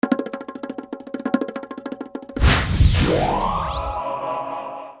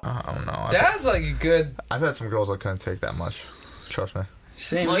That's like a good... I've had some girls that couldn't take that much. Trust me.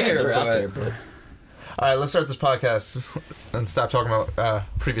 Same Well, yeah, here, they're out but... there, but... All right, let's start this podcast and stop talking about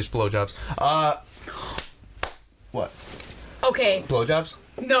previous blowjobs. What? Okay. Blowjobs?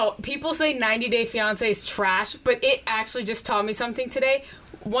 No, people say 90 Day Fiancé is trash, but it actually just taught me something today.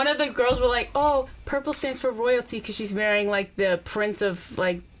 One of the girls were like, oh, purple stands for royalty because she's marrying, like, the prince of,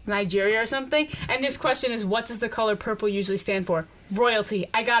 like, Nigeria or something. And this question is, what does the color purple usually stand for? Royalty.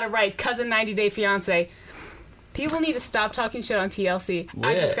 I got it right. Cousin 90 Day Fiancé. People need to stop talking shit on TLC. Yeah.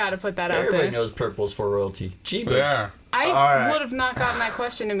 I just got to put that out there. Everybody knows purple's for royalty. Jeebus. Yeah. I would have not gotten that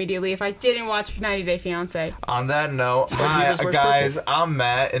question immediately if I didn't watch 90 Day Fiancé. On that note, hi guys, I'm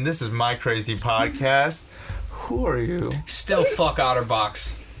Matt, and this is Mycrazypodcast. Who are you? Still fuck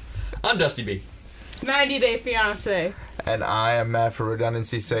Otterbox. I'm Dusty B. 90 Day Fiancé. And I am Matt for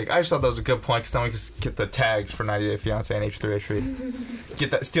redundancy's sake. I just thought that was a good point because then we can get the tags for 90 Day Fiancé and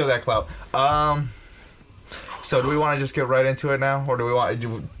H3H3. Steal that clout. So do we want to just get right into it now, or do we want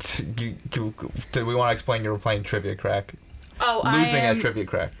do we want to explain you were playing Trivia Crack? Oh, losing I am at Trivia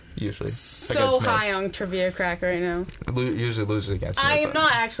Crack usually. so high on Trivia Crack right now. Usually loses against me. I am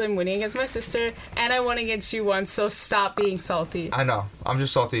not actually. I'm winning against my sister, and I won against you once. So stop being salty. I know. I'm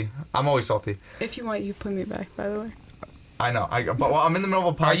just salty. I'm always salty. If you want, you put me back. By the way. I know. But I'm in the middle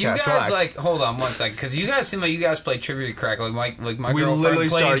of a podcast. Are you guys Relax. like? Hold on one second, because you guys seem like you guys play Trivia Crack. Like my We girlfriend literally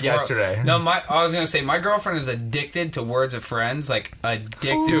plays started yesterday. No, I was gonna say my girlfriend is addicted to Words of Friends. Like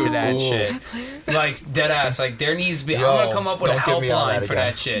addicted to that shit. Like dead ass. Like there needs to be. I'm gonna come up with a helpline for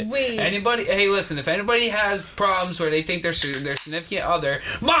that shit. Wait. Anybody? Hey, listen. If anybody has problems where they think their significant other,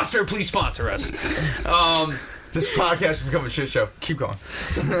 Monster, please sponsor us. This podcast has become a shit show. Keep going.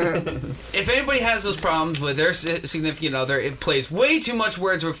 If anybody has those problems with their significant other, it plays way too much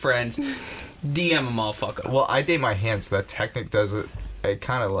Words with Friends, DM them all, fucker. Well, I date my hand, so that technique does it. It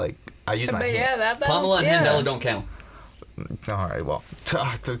kind of like I use my But hand. yeah, that Pamela and Handela don't count. All right, well,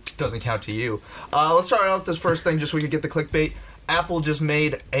 it doesn't count to you. Let's start out with this first thing, just so we can get the clickbait. Apple just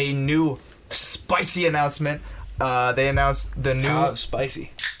made a new spicy announcement. They announced the new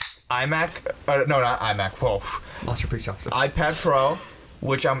spicy iMac. No, not iMac. Whoa. Masterpiece success. iPad Pro,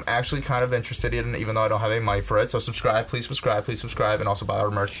 which I'm actually kind of interested in, even though I don't have any money for it. So subscribe, please subscribe, and also buy our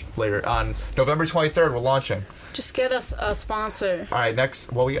merch later. On November 23rd, we're launching. Just get us a sponsor. All right,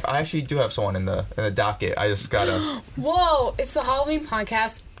 next. Well, I actually do have someone in the docket. I just gotta. Whoa! It's the Halloween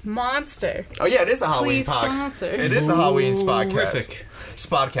podcast, Monster. Oh yeah, it is the Halloween Please podcast. sponsor. It is the Halloween podcast. Terrific.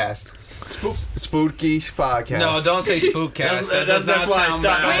 Spodcast. Spooky Podcast. No, don't say Spookcast. That's why I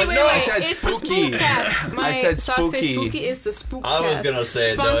stopped. Wait, No, I wait, said it's spooky. the Spookcast. My I said socks say spooky. spooky is the Spookcast. I was gonna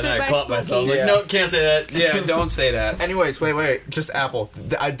say it though, Sponsored and I by caught myself. Spooky. Like, no, can't say that. Yeah, don't say that. Anyways, wait. Just Apple.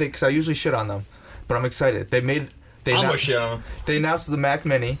 Because I usually shit on them, but I'm excited. They I'm gonna shit on them. They announced the Mac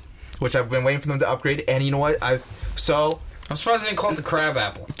Mini, which I've been waiting for them to upgrade. And you know what? I'm surprised they didn't call it the crab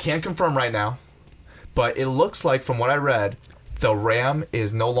apple. Can't confirm right now, but it looks like from what I read, the RAM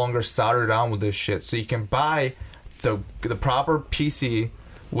is no longer soldered on with this shit. So you can buy the proper PC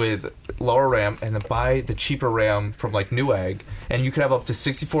with lower RAM and then buy the cheaper RAM from like Newegg, and you could have up to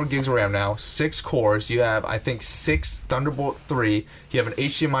 64 gigs of RAM now, 6 cores. You have, I think, 6 Thunderbolt 3. You have an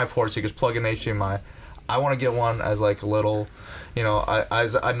HDMI port, so you can just plug in HDMI. I want to get one as like a little,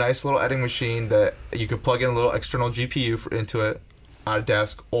 as a nice little editing machine that you could plug in a little external GPU into it on a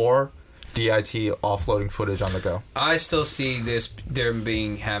desk, or DIT offloading footage on the go. I still see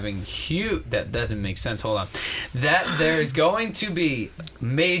having huge. That doesn't make sense. Hold on. That there's going to be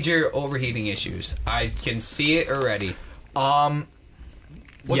major overheating issues. I can see it already. What's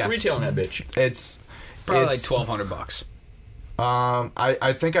yes. the retail on that bitch? It's Probably like $1,200.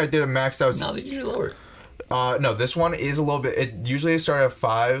 I think I did a maxed out. No, they usually lower. No, this one is a little bit. It usually starts at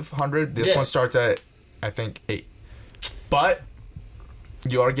 500. This one starts at, I think, 8. But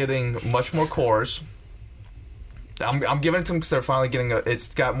you are getting much more cores. I'm giving it to them because they're finally getting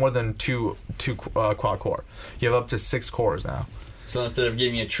it's got more than two quad core. You have up to 6 cores now. So instead of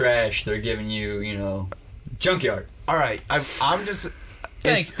giving you trash, they're giving you, junkyard. All right, I'm just.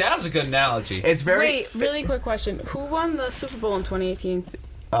 Thanks. That was a good analogy. It's very. Wait, really quick question. Who won the Super Bowl in 2018?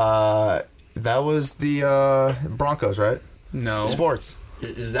 That was the Broncos, right? No. Sports.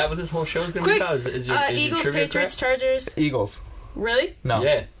 Is that what this whole show is going to be about? Is your Eagles, trivia Patriots, crap? Chargers. Eagles. Really? No.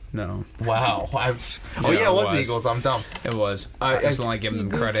 Yeah. No. Wow. Oh yeah, it was the Eagles. I'm dumb. It was. I just don't like giving them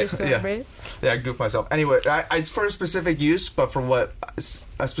credit. Yourself, Yeah. right? Yeah, I goofed myself. Anyway, it's for a specific use, but for what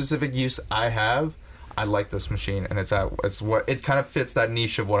a specific use I have, I like this machine, and it kind of fits that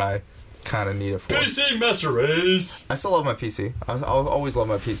niche of what I kind of need it for. PC Master Race. I still love my PC. I'll always love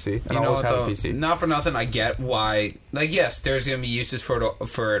my PC, and You I know always what, have though? a PC. Not for nothing, I get why. Like, yes, there's gonna be uses for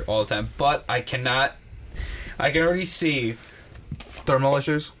it all the time, but I can already see. Thermal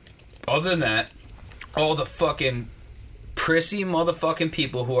issues. Other than that, all the fucking prissy motherfucking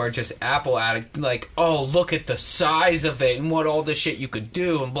people who are just Apple addicts, like, oh, look at the size of it and what all the shit you could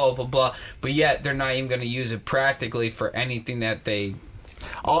do and blah blah blah. But yet they're not even gonna use it practically for anything that they.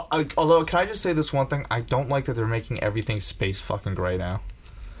 Although, can I just say this one thing? I don't like that they're making everything space fucking gray now.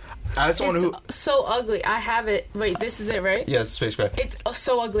 As someone who, so ugly. I have it. Wait, this is it, right? yeah, it's space gray. It's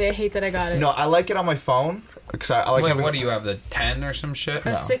so ugly. I hate that I got it. No, I like it on my phone because I like. Wait, having, what do you have? The 10 or some shit?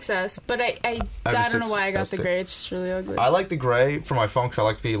 A 6S, but I don't know why I got the gray. It's just really ugly. I like the gray for my phone because I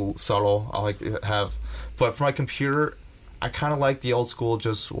like to be subtle. I like to have, but for my computer, I kind of like the old school,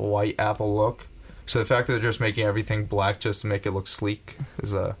 just white Apple look. So the fact that they're just making everything black just to make it look sleek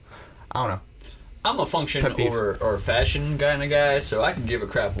is I don't know. I'm a function Pet peeve. or fashion kind of guy, so I can give a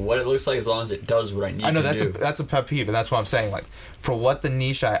crap what it looks like as long as it does what I need I know to do. that's a pet peeve, and that's what I'm saying. Like, for what the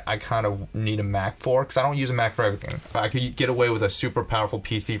niche I kind of need a Mac for, because I don't use a Mac for everything. I could get away with a super powerful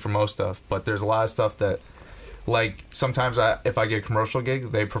PC for most stuff, but there's a lot of stuff that, like, sometimes if I get a commercial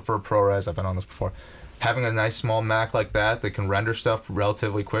gig, they prefer ProRes. I've been on this before. Having a nice small Mac like that can render stuff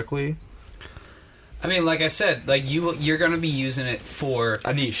relatively quickly. I mean, like I said, like you're gonna be using it for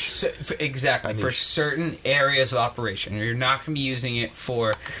A niche. Exactly, for certain areas of operation. You're not gonna be using it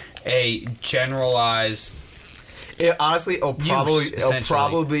for a generalized. Honestly, it'll essentially.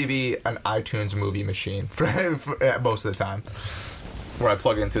 probably be an iTunes movie machine for most of the time, where I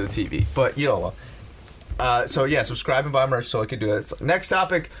plug it into the TV. But so yeah, subscribe and buy merch so I can do that. Next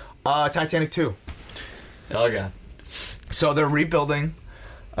topic, Titanic 2. Oh god. So they're rebuilding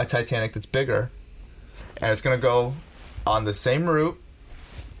a Titanic that's bigger, and it's gonna go on the same route.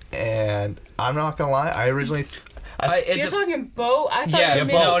 And I'm not gonna lie, I originally. You're talking boat? I thought Yes,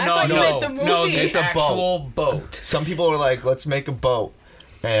 you meant, no, I thought you meant the movie. no, It's the a actual boat. Some people are like, let's make a boat,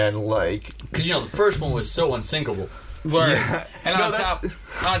 and like. Because the first one was so unsinkable. Word. Yeah. And No, on top,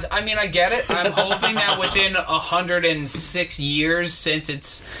 I mean, I get it. I'm hoping that within 106 years since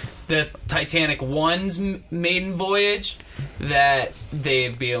it's the Titanic 1's maiden voyage, that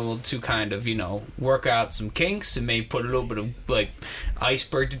they'd be able to kind of, work out some kinks and maybe put a little bit of, like,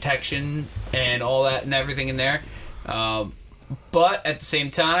 iceberg detection and all that and everything in there. But at the same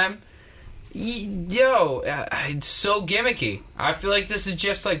time, it's so gimmicky. I feel like this is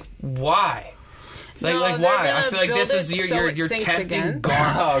just like, why? Like why? I feel like this is you're tempting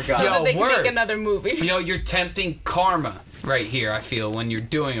karma. Oh god. So that they can make another movie. You're tempting karma right here. I feel when you're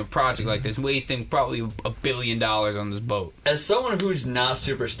doing a project like this, wasting probably $1 billion on this boat. As someone who's not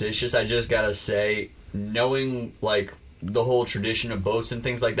superstitious, I just gotta say, knowing like the whole tradition of boats and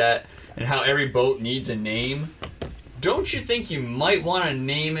things like that, and how every boat needs a name. Don't you think you might want to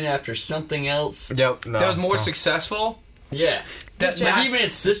name it after something else? Yep. No. That was more successful. Yeah. That Like even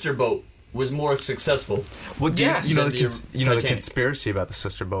its sister boat was more successful. Well, Yes. you know Than the Titanic. conspiracy about the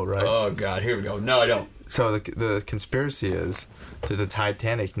sister boat, right? Oh god, here we go. No, I don't. So the conspiracy is that the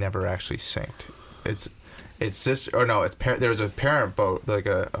Titanic never actually sank. It's sister, or no, there was a parent boat, like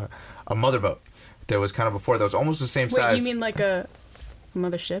a mother boat that was kind of before that was almost the same size. Wait, you mean like a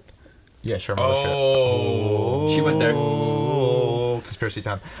mothership? Yeah, sure, mothership. Oh. She went there. Oh, conspiracy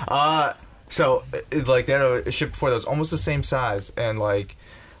time. So like they had a ship before that was almost the same size, and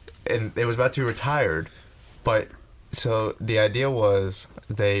it was about to be retired, but so the idea was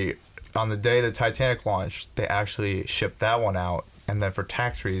on the day the Titanic launched, they actually shipped that one out, and then for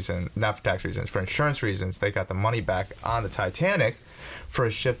insurance reasons, they got the money back on the Titanic for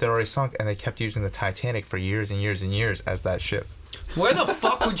a ship that already sunk, and they kept using the Titanic for years and years and years as that ship. Where the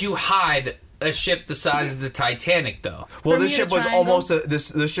fuck would you hide a ship the size of the Titanic, though? Well, this Bermuda ship was Triangle? almost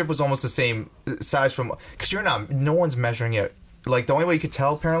this ship was almost the same size because no one's measuring it. Like the only way you could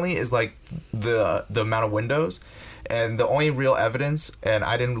tell apparently is like the amount of windows, and the only real evidence. And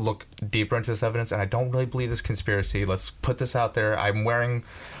I didn't look deeper into this evidence, and I don't really believe this conspiracy. Let's put this out there. I'm wearing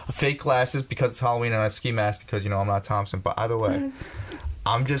fake glasses because it's Halloween and a ski mask because I'm not Thompson. But either way,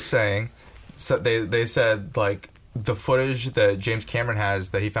 I'm just saying. So they said like the footage that James Cameron has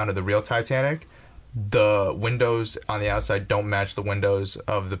that he found of the real Titanic, the windows on the outside don't match the windows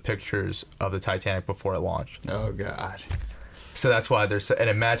of the pictures of the Titanic before it launched. Oh god. So that's why and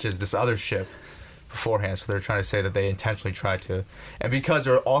it matches this other ship beforehand. So they're trying to say that they intentionally tried to, and because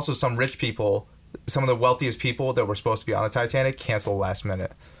there are also some rich people, some of the wealthiest people that were supposed to be on the Titanic canceled last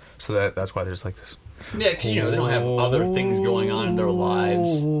minute. So that's why there's like this. Yeah, because they don't have other things going on in their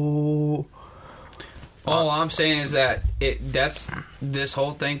lives. All I'm saying is that that's this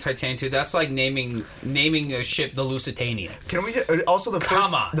whole thing, Titanic 2. That's like naming a ship the Lusitania. Can we also the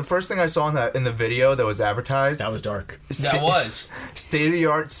first thing I saw in the video that was advertised? That was dark. That was state of the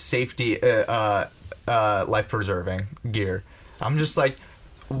art safety, life preserving gear. I'm just like,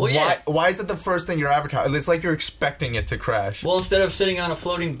 why is it the first thing you're advertising? It's like you're expecting it to crash. Well, instead of sitting on a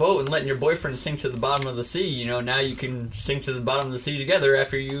floating boat and letting your boyfriend sink to the bottom of the sea, now you can sink to the bottom of the sea together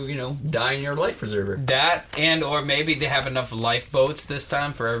after you die in your life preserver. That, or maybe they have enough lifeboats this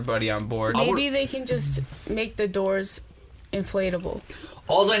time for everybody on board. Maybe they can just make the doors inflatable.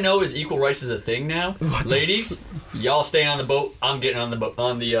 All I know is equal rights is a thing now. Ladies, y'all stay on the boat. I'm getting on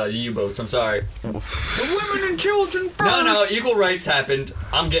the U-boats. I'm sorry. The women and children first. No, equal rights happened.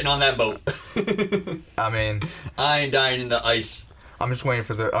 I'm getting on that boat. I mean, I ain't dying in the ice. I'm just waiting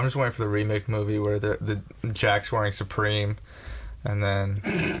for the remake movie where the Jack's wearing Supreme, and then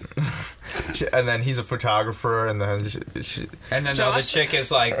he's a photographer, and then the other chick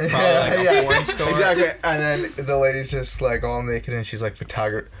is like probably like a porn store. Exactly. And then the lady's just like all naked, and she's like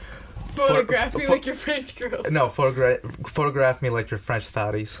Photograph me like your French girl. No, photograph me like your French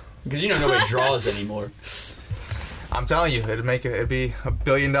thotties. Because nobody draws anymore. I'm telling you, it'd be $1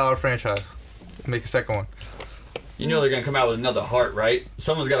 billion franchise. Make a second one. They're gonna come out with another heart, right?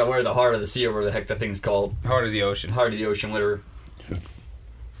 Someone's gotta wear the heart of the sea, or whatever the heck that thing's called. Heart of the ocean. Heart of the ocean, whatever.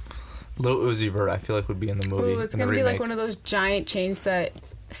 Lil Uzi Vert, I feel like would be in the movie. Ooh, it's gonna be like one of those giant chains that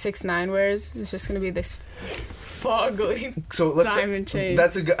 6ix9ine wears. It's just gonna be this fugly diamond chain. I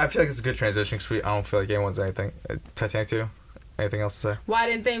feel like it's a good transition because I don't feel like anyone's anything. Titanic 2. Anything else to say? Why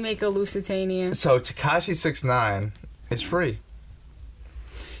didn't they make a Lusitania? So Tekashi 6ix9ine is free.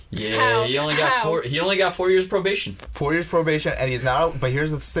 Yeah, he only got 4 years probation. 4 years probation, and he's not. But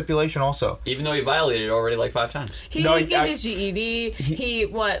here's the stipulation also. Even though he violated it already like 5 times. He didn't get his GED.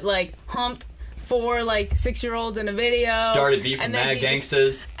 He humped 4 6-year-olds in a video. Started beef with mad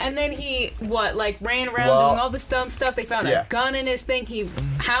gangsters. And then he ran around doing all this dumb stuff. They found a gun in his thing.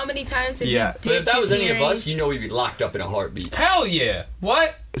 How many times did he ditch But if that was any hearings? of us, we'd be locked up in a heartbeat. Hell yeah!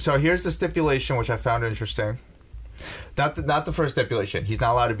 What? So here's the stipulation, which I found interesting. Not the first stipulation. He's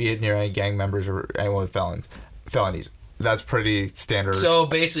not allowed to be near any gang members or anyone with felonies. That's pretty standard. So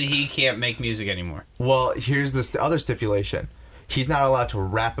basically, he can't make music anymore. Well, here's the other stipulation. He's not allowed to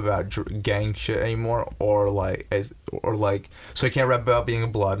rap about gang shit anymore, so he can't rap about being a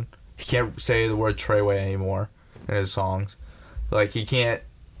blood. He can't say the word Treyway anymore in his songs. He can't,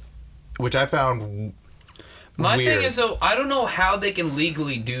 which I found. My weird. thing is, though, I don't know how they can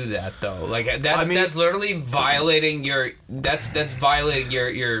legally do that, though. That's literally violating your. That's violating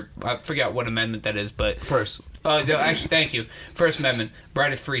your. I forgot what amendment that is, but First. Actually, thank you. First Amendment,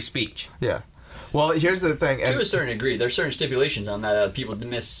 right of free speech. Yeah. Well, here's the thing. To a certain degree, there's certain stipulations on that people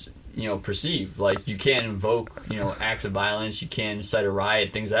perceive. Like, you can't invoke, acts of violence, you can't incite a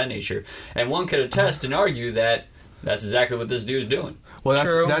riot, things of that nature. And one could attest and argue that that's exactly what this dude's doing.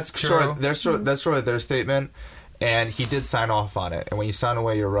 Well, that's sort of their statement, and he did sign off on it. And when you sign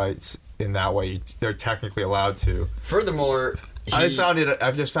away your rights in that way, they're technically allowed to. Furthermore, I just found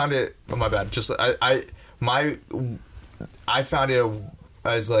it. Oh, my bad. I found it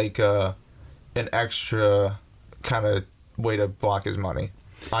as an extra kind of way to block his money,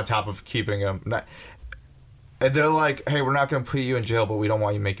 on top of keeping him. And they're like, hey, we're not going to put you in jail, but we don't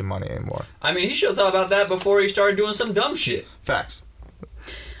want you making money anymore. I mean, he should have thought about that before he started doing some dumb shit. Facts.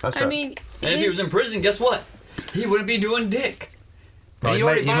 That's I mean, and if he was in prison, guess what? He wouldn't be doing dick. Well, and he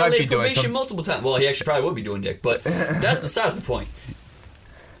already violated be doing probation multiple times. Well, he actually probably would be doing dick, but that's besides the point.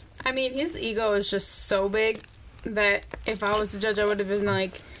 I mean, his ego is just so big that if I was the judge, I would have been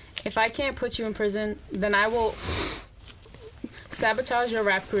like, if I can't put you in prison, then I will sabotage your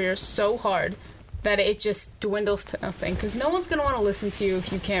rap career so hard that it just dwindles to nothing. Because no one's going to want to listen to you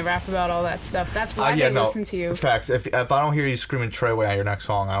if you can't rap about all that stuff. That's why they listen to you. Facts. If I don't hear you screaming Treyway on your next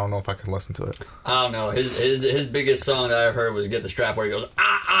song, I don't know if I can listen to it. I don't know. His biggest song that I've heard was Get the Strap, where he goes,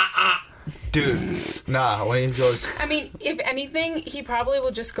 ah, ah, ah. Dude, nah, when he goes... I mean, if anything, he probably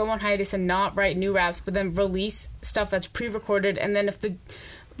will just go on hiatus and not write new raps, but then release stuff that's pre-recorded, and then if the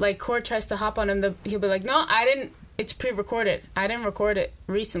court tries to hop on him, he'll be like, no, I didn't... It's pre-recorded. I didn't record it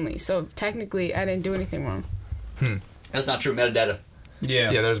recently, so technically I didn't do anything wrong. That's not true. Metadata. Yeah,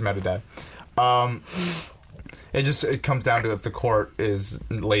 there's metadata. It comes down to if the court is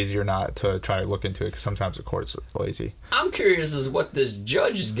lazy or not to try to look into it, because sometimes the court's lazy. I'm curious as what this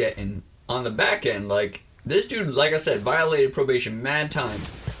judge is getting on the back end. Like, this dude, like I said, violated probation mad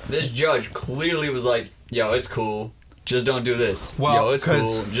times. This judge clearly was like, yo, it's cool. Just don't do this. Well, Yo, it's 'cause-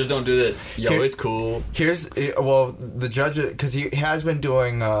 cool. Just don't do this. Yo, it's cool. The judge, because he has been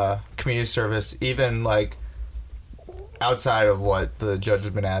doing community service, even like outside of what the judge has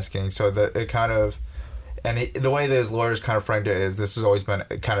been asking. So that it kind of, the way that his lawyers kind of framed it is this has always been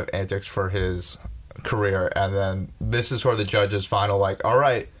kind of antics for his career, and then this is sort of the judge's final like, all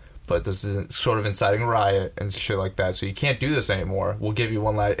right, but this is sort of inciting a riot and shit like that, so you can't do this anymore. We'll give you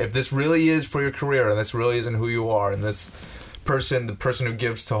one life. If this really is for your career and this really isn't who you are, and this person, the person who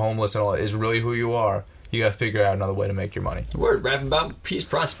gives to homeless and all that, is really who you are, you gotta figure out another way to make your money. Word, rapping about peace,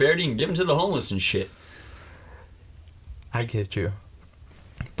 prosperity, and giving to the homeless and shit. I get you.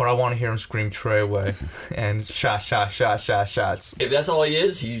 But I want to hear him scream Trey away and shots. If that's all he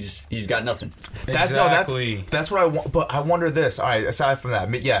is, he's got nothing. Exactly. That's what I want. But I wonder this. All right, aside from that,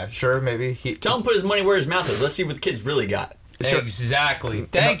 yeah, sure, maybe he. Tell him to put his money where his mouth is. Let's see what the kids really got. Sure. Exactly.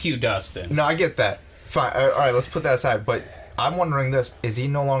 Thank you, Dustin. No, I get that. Fine. All right, let's put that aside. But I'm wondering this: is he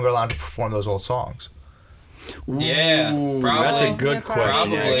no longer allowed to perform those old songs? Yeah, Ooh, probably. that's a good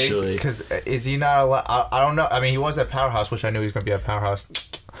question, Probably. actually. Because is he not allowed? I don't know. I mean, he was at Powerhouse, which I knew he was going to be at Powerhouse.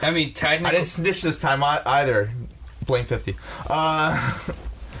 I mean, technically, I didn't snitch this time either. Blame 50. It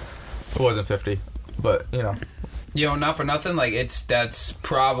wasn't 50, but you know. not for nothing. Like that's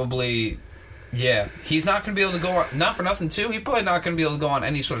probably, yeah. He's not gonna be able to go. Not for nothing too. He's probably not gonna be able to go on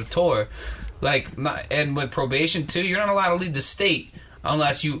any sort of tour. Like, and with probation too, you're not allowed to leave the state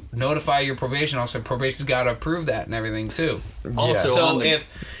unless you notify your probation officer. Probation's got to approve that and everything too. Also, So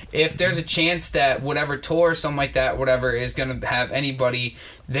if there's a chance that whatever tour or something like that, whatever, is going to have anybody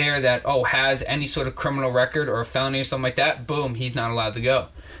there that, has any sort of criminal record or a felony or something like that, boom, he's not allowed to go.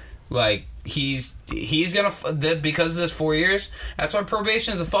 Like, he's going to, because of this 4 years, that's why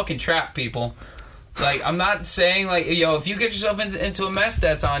probation is a fucking trap, people. Like, I'm not saying, like, if you get yourself into a mess,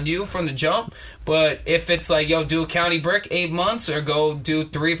 that's on you from the jump. But if it's like, do a county brick 8 months or go do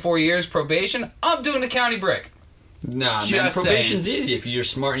 3-4 years probation, I'm doing the county brick. Nah, man, Just probation's easy if you're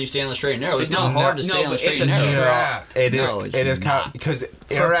smart and you stay on the straight and narrow. It's not hard to stay on the straight it's and a narrow. trap. It is. No, it's It is kind not. of because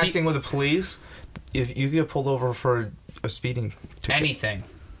interacting with the police, if you get pulled over for a speeding ticket, Anything.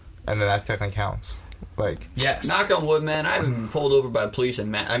 and then that technically counts. Like, Yes. Knock on wood, man. I haven't been pulled over by police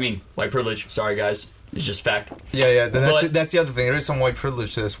and white privilege. Sorry, guys. It's just fact. yeah. But- That's the other thing. There is some white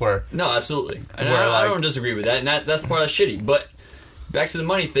privilege to this where. No, absolutely. And Where, I like- don't disagree with that. And that's the part that's shitty. But back to the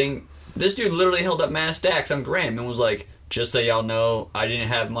money thing. This dude literally held up mass stacks on Graham and was like, just so y'all know, I didn't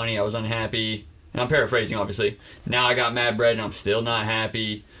have money. I was unhappy. And I'm paraphrasing, obviously. Now I got mad bread and I'm still not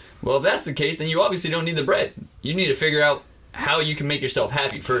happy. Well, if that's the case, then you obviously don't need the bread. You need to figure out how you can make yourself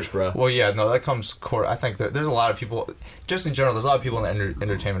happy first, bro. Well, yeah, no, that comes core. I think there's a lot of people, just in general, there's a lot of people in the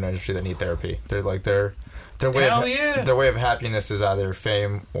entertainment industry that need therapy. They're like their way Hell of yeah. their way of happiness is either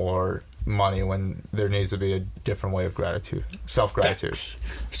fame or money, when there needs to be a different way of gratitude, self-gratitude.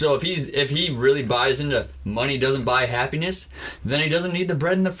 So if he really buys into money doesn't buy happiness, then he doesn't need the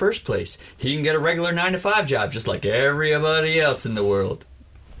bread in the first place. He can get a regular 9-to-5 job just like everybody else in the world.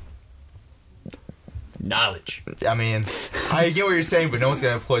 Knowledge. I mean, I get what you're saying, but no one's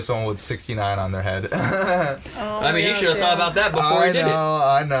gonna employ someone with 69 on their head. I mean, he should have thought about that before he did it.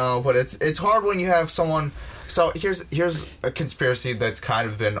 I know, but it's hard when you have someone. So here's a conspiracy that's kind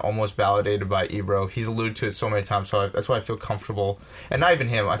of been almost validated by Ebro. He's alluded to it so many times, so that's why I feel comfortable. And not even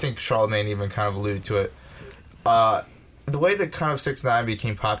him. I think Charlemagne even kind of alluded to it. The way that kind of 6ix9ine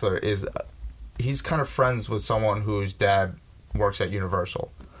became popular is he's kind of friends with someone whose dad works at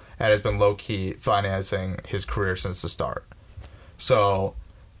Universal and has been low-key financing his career since the start. So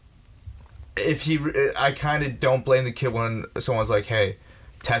I kind of don't blame the kid when someone's like, hey,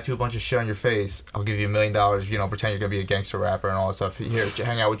 tattoo a bunch of shit on your face, I'll give you $1 million, pretend you're gonna be a gangster rapper and all that stuff. Here,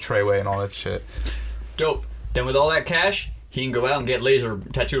 hang out with Treyway and all that shit. Dope. Then with all that cash, he can go out and get laser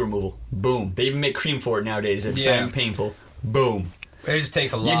tattoo removal. Boom. They even make cream for it nowadays. It's not even painful. Boom. It just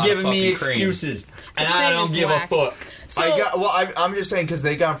takes a lot. You're giving me of fucking cream. excuses, and The I cream don't is give whack. a fuck. So, I'm just saying because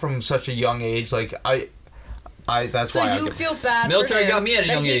they got from such a young age. Like that's so why you feel bad Military for him got me at a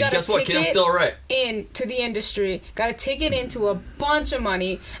that young he age. got a Guess what, kid? I'm ticket still alright. into the industry, got a ticket into a bunch of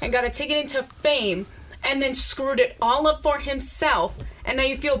money, and got a ticket into fame, and then screwed it all up for himself, and now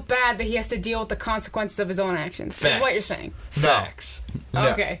you feel bad that he has to deal with the consequences of his own actions. That's what you're saying. Facts. No.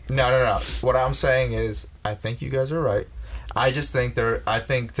 Okay. No. What I'm saying is, I think you guys are right. I just think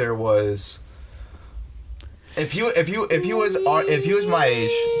there was. If he was my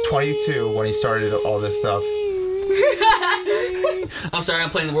age, 22, when he started all this stuff. I'm sorry, I'm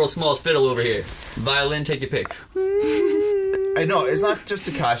playing the world's smallest fiddle over here. Violin, take your pick. I know it's not just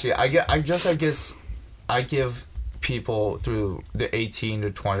Tekashi. I guess I give people through the 18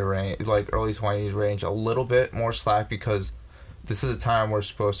 to 20 range, like early 20s range, a little bit more slack because this is a time we're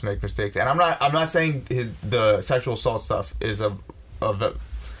supposed to make mistakes. And I'm not saying the sexual assault stuff is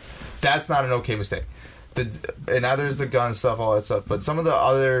that's not an okay mistake. And now there's the gun stuff, all that stuff. But some of the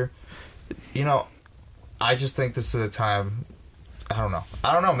other, I just think this is a time. I don't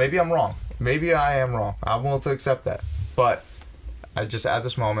know. Maybe I'm wrong. Maybe I am wrong. I'm willing to accept that. But I just, at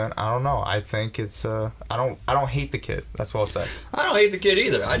this moment, I don't know. I think it's I don't hate the kid. That's what I'll say. I don't hate the kid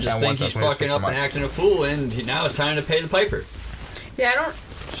either. I just think he's fucking up and acting a fool, and now it's time to pay the piper. Yeah, I don't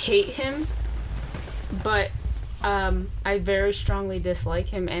hate him, but I very strongly dislike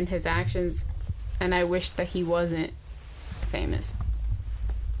him and his actions, and I wish that he wasn't famous.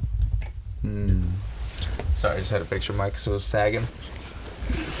 Sorry, I just had a picture of Mike, so it was sagging.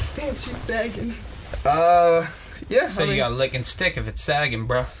 Damn, she's sagging. Yeah. So you got a lick and stick if it's sagging,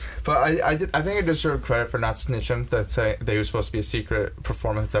 bro. But I think I deserve credit for not snitching. They were supposed to be a secret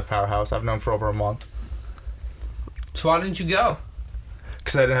performance at Powerhouse. I've known for over a month. So why didn't you go?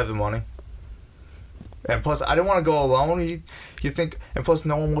 Because I didn't have the money. And plus, I didn't want to go alone. You think, and plus,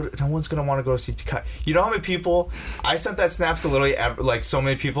 no one's gonna want to go see Tekashi. You know how many people? I sent that snap to literally like so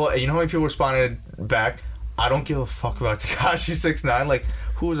many people, and you know how many people responded back? I don't give a fuck about Tekashi 6IX9INE. Like,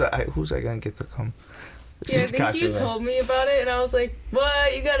 who's I gonna get to come? Yeah, I think you told me about it, and I was like,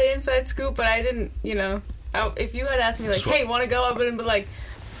 "What? You got an inside scoop?" But I didn't, if you had asked me like, "Hey, want to go?" I wouldn't be like.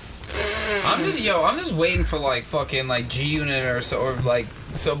 I'm just waiting for like fucking like G Unit or a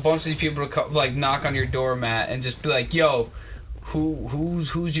bunch of these people to come, like knock on your doormat and just be like, "Yo,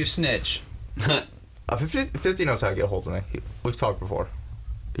 who's your snitch?" 50 knows how to get a hold of me. We've talked before.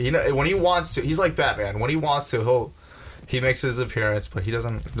 When he wants to, he's like Batman. When he wants to, he makes his appearance, but he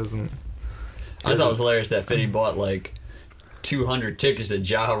doesn't. I thought it was hilarious that 50 bought like 200 tickets at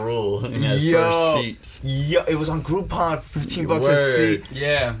Ja Rule in his first seats. Yeah, it was on Groupon, $15 a seat.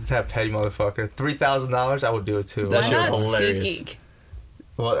 Yeah. That petty motherfucker. $3,000, I would do it too. That shit was hilarious.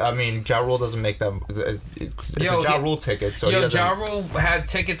 Well, I mean, Ja Rule doesn't make that. It's a Ja Rule ticket, so Ja Rule had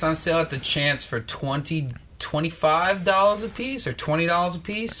tickets on sale at the Chance for $25 a piece or $20 a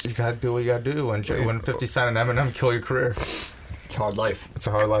piece. You gotta do what you gotta do when 50 Cent and Eminem kill your career. It's a hard life. It's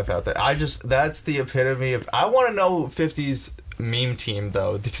a hard life out there. That's the epitome of. I want to know 50's meme team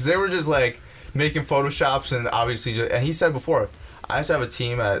though, because they were just like making photoshops and obviously, and he said before, I just have a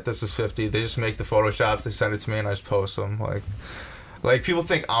team at This Is 50. They just make the photoshops, they send it to me, and I just post them. Like people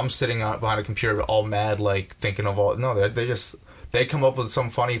think I'm sitting behind a computer all mad, like thinking of all. No, they come up with some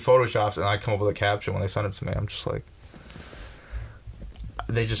funny photoshops, and I come up with a caption when they send it to me. I'm just like,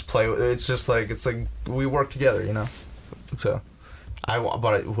 they just play. It's like we work together, So.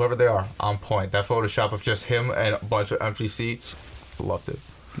 But whoever they are, on point. That Photoshop of just him and a bunch of empty seats, loved it.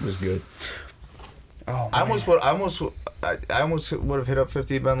 It was good. Oh, I almost would have hit up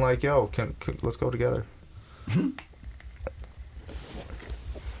 50 and been like, "Yo, can let's go together."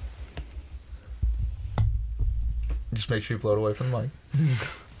 Just make sure you blow it away from the mic.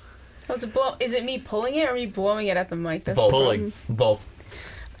 Is it me pulling it or me blowing it at the mic? That's Both. Pulling. Both.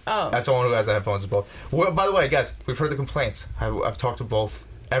 Oh. As someone who has the headphones, both. Well, by the way, guys, we've heard the complaints. I've talked to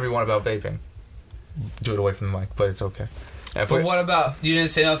everyone about vaping. Do it away from the mic, but it's okay. But what about, you didn't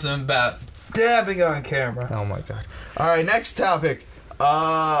say nothing about dabbing on camera? Oh my god. Alright, next topic.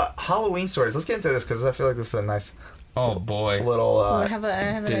 Halloween stories. Let's get into this because I feel like this is a nice Oh boy. little I have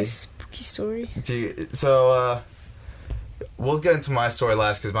a nice spooky story. So we'll get into my story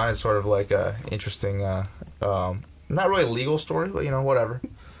last because mine is sort of like a interesting not really a legal story, but whatever.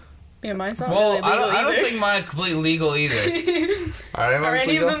 Yeah, mine's not Well, really legal I don't either. think mine's completely legal either. Are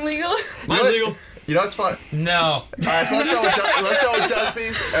any of them legal? Mine's legal. You know what's fun? No. Alright, so let's start with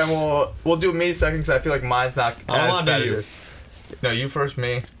Dusty's, and we'll do me second because I feel like mine's not I don't as wanna bad do as you. yours. No, you first,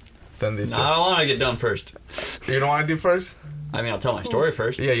 me, then these No, two. I don't want to get done first. You don't want to do first? I mean, I'll tell my story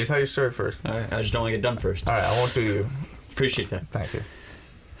first. Yeah, you tell your story first. All right, I just don't want to get done first. Alright, I won't do you. Appreciate that. Thank you.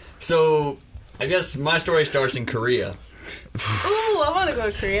 So, I guess my story starts in Korea. Ooh, I want to go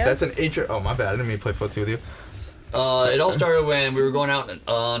to Korea. That's an intro. Oh, my bad. I didn't mean to play footsie with you. It all started when we were going out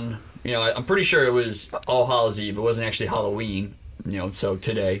on, I'm pretty sure it was All Hallows Eve. It wasn't actually Halloween, so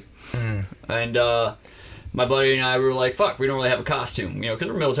today. And my buddy and I were like, fuck, we don't really have a costume, because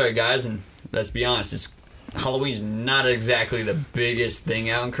we're military guys, and let's be honest, Halloween's not exactly the biggest thing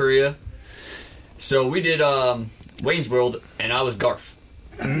out in Korea. So we did Wayne's World, and I was Garth.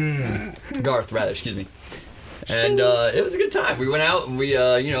 Garth, rather, excuse me. And it was a good time. We went out and we,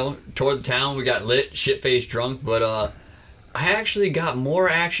 toured the town. We got lit, shit-faced drunk. But I actually got more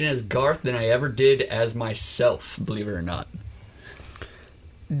action as Garth than I ever did as myself, believe it or not.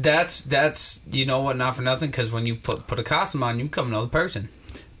 That's you know what, not for nothing, because when you put a costume on, you become another person.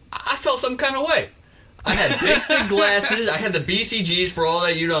 I felt some kind of way. I had big glasses. I had the BCGs. For all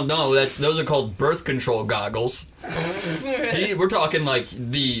that you don't know, those are called birth control goggles. We're talking like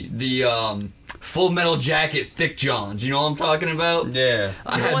the Full Metal Jacket thick johns. You know what I'm talking about? Yeah.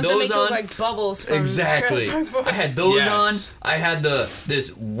 I The had ones that those make on. look like bubbles from Exactly. Trailer Park Boys. I had those Yes. on. I had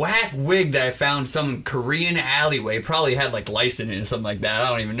this whack wig that I found some Korean alleyway. Probably had like lice in it or something like that. I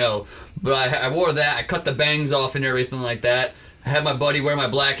don't even know. But I wore that. I cut the bangs off and everything like that. I had my buddy wear my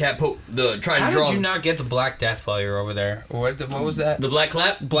black hat. Try to How draw did you not get the Black Death while you were over there? What was that? the black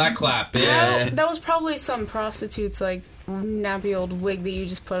clap. Black Clap. Yeah. That was probably some prostitute's like nappy old wig that you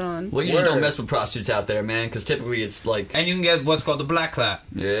just put on. Well, you just Word. don't mess with prostitutes out there, man, because typically it's like, And you can get what's called the Black Clap.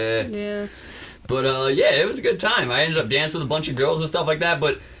 yeah. Yeah. But, yeah, it was a good time. I ended up dancing with a bunch of girls and stuff like that,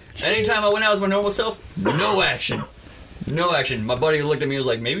 but anytime I went out as my normal self, no action. No action. My buddy looked at me and was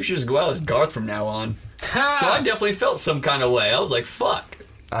like, maybe you should just go out as Garth from now on. So I definitely felt some kind of way. I was like, fuck.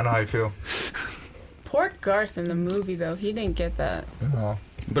 I know how you feel. Poor Garth in the movie though. He didn't get that. Oh.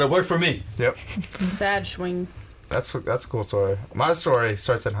 But it worked for me. Yep. Sad swing. That's a cool story. My story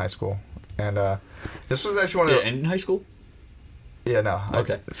starts in high school, and this was actually one of Yeah, and in high school? yeah, no.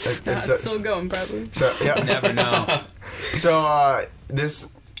 Okay. It's still going probably. So yeah. Never know. So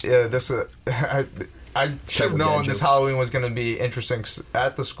this I should have known dad this jokes. Halloween was going to be interesting 'cause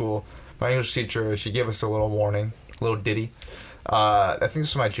at the school. My English teacher, she gave us a little warning, a little ditty. I think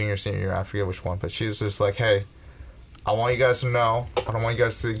this was my senior year. I forget which one, but she was just like, "Hey, I want you guys to know. I don't want you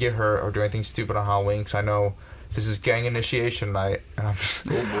guys to get hurt or do anything stupid on Halloween because I know this is gang initiation night." And I'm just,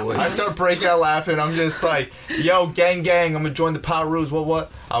 Oh, boy. I start breaking out laughing. I'm just like, "Yo, gang, I'm gonna join the Power Ruse."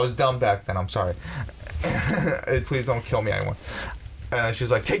 What? I was dumb back then. I'm sorry. Please don't kill me, anyone. And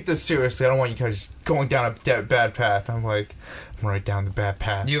she's like, "Take this seriously. I don't want you guys going down a bad path." I'm like, "I'm right down the bad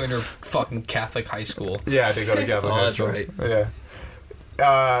path." You and your fucking Catholic high school. Yeah, they go together. Oh, that's right.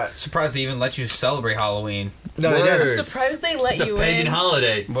 Yeah. Surprised they even let you celebrate Halloween. No, they Word. didn't. Surprised they let It's a you pagan in.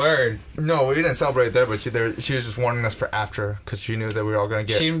 holiday. Word. No, we didn't celebrate there, but she was just warning us for after because she knew that we were all gonna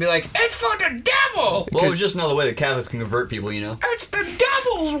get. She'd be like, "It's for the devil! Well, it was just another way that Catholics can convert people, you know? It's the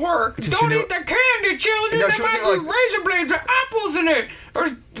devil's work! she Don't knew- eat the candy, children! No, There she might wasn't be like- razor blades or apples in it!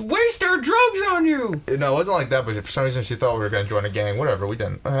 Or waste their drugs on you!" No, it wasn't like that. But for some reason, she thought we were gonna join a gang. Whatever, we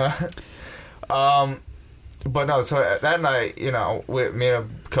didn't. But no. So that night, me and a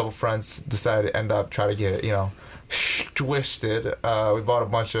couple friends decided to end up try to get twisted. We bought a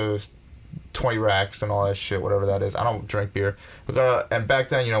bunch of 20 racks and all that shit, whatever that is. I don't drink beer. And back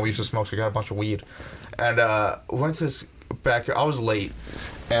then, we used to smoke, so we got a bunch of weed. And we went to this backyard. I was late,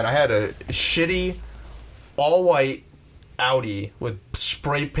 and I had a shitty, all white Audi with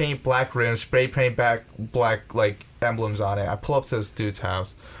spray paint black rims, spray paint black like emblems on it. I pull up to this dude's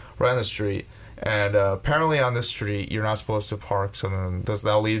house, right on the street. And apparently on this street, you're not supposed to park, so then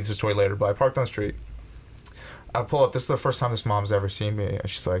that'll lead into the story later. But I parked on the street. I pull up. This is the first time this mom's ever seen me. And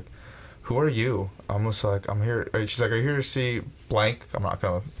she's like, "Who are you?" I'm just like, "I'm here." She's like, "Are you here to see blank?" I'm not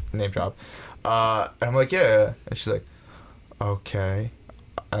going to name drop. And I'm like, "Yeah." And she's like, "Okay."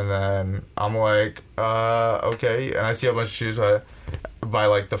 And then I'm like, "Okay." And I see a bunch of shoes by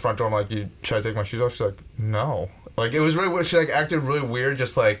like the front door. I'm like, "You try to take my shoes off?" She's like, "No." Like, it was really weird. She like acted really weird.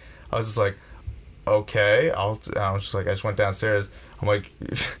 Just like, I was just like, "Okay." I was just like, I just went downstairs. I'm like,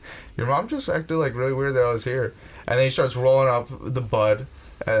 "Your mom just acted like really weird that I was here." And then he starts rolling up the bud,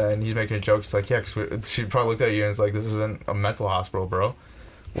 and he's making a joke. He's like, "Yeah," because she probably looked at you and is like, "This isn't a mental hospital, bro."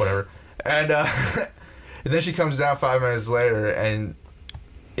 Whatever. And, and then she comes down 5 minutes later, and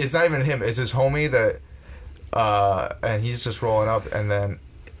it's not even him. It's his homie that, and he's just rolling up, and then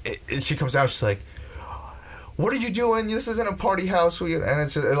she comes down. She's like, "What are you doing? This isn't a party house." And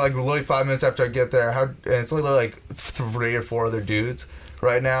it's just, like literally 5 minutes after I get there. And it's only like 3 or 4 other dudes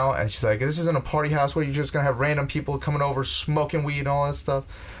right now. And she's like, "This isn't a party house where you're just gonna have random people coming over smoking weed and all that stuff.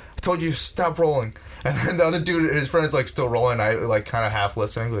 I told you stop rolling." And then the other dude, his friend, is like still rolling. I like kind of half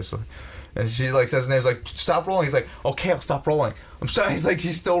listening. And she like says his name. He's like, "Stop rolling." He's like, "Okay, I'll stop rolling." I'm sorry. He's like,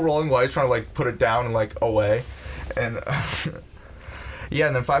 he's still rolling while he's trying to like put it down and like away. And yeah,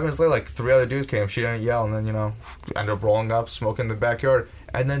 and then 5 minutes later, like 3 other dudes came. She didn't yell, and then ended up rolling up, smoking in the backyard,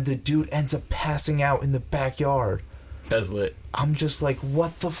 and then the dude ends up passing out in the backyard. That's lit. I'm just like,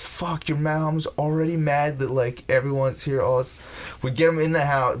 what the fuck? Your mom's already mad that like everyone's here. We get him in the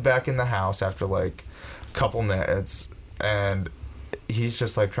house, back in the house after like a couple minutes, and he's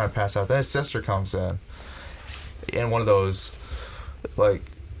just like trying to pass out. Then his sister comes in one of those like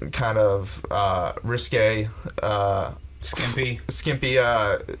kind of risque. Skimpy.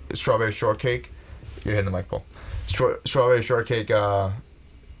 Strawberry shortcake. You're hitting the mic, Paul. Strawberry shortcake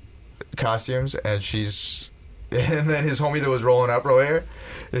costumes, and and then his homie that was rolling up earlier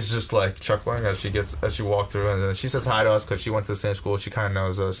is just like chuckling as she walked through, and then she says hi to us because she went to the same school. She kind of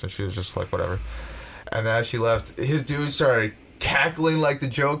knows us, and she was just like whatever. And then as she left, his dude started cackling like the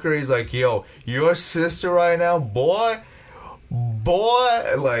Joker. He's like, "Yo, your sister right now, boy,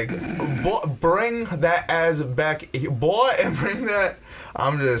 like, bring that ass back, boy, and bring that."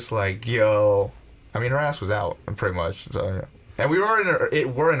 I'm just like, yo. I mean, her ass was out, pretty much. So, yeah. And we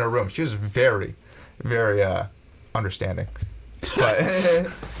were in her room. She was very, very understanding. But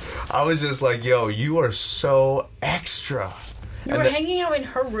I was just like, yo, you are so extra. You were hanging out in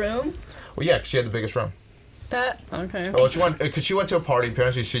her room? Well, yeah, 'cause she had the biggest room. Okay. Well, she went to a party.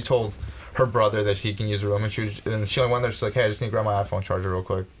 Apparently, she told her brother that he can use the room, and she only went there. She's like, hey, I just need to grab my iPhone charger real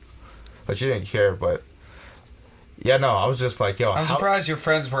quick. Like, she didn't care, but yeah, no, I was just like, yo. I'm surprised your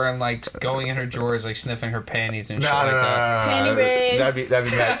friends weren't like going in her drawers, like sniffing her panties and shit like that. Panty raid.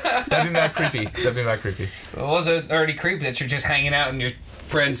 That'd be mad creepy. That'd be mad creepy. Well, was it already creepy that you're just hanging out in your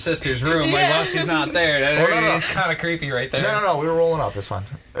friend's sister's room like while she's not there? That is kind of creepy right there. No, we were rolling up. It's fine.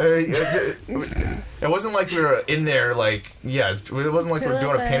 It wasn't like we were in there, like, yeah, it wasn't like we were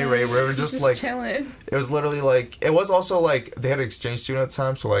doing a panty raid. We were just like, chilling. It was literally like, it was also like, they had an exchange student at the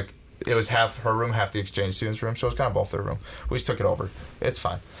time, so like, it was half her room, half the exchange student's room, so it was kind of both their room. We just took it over. It's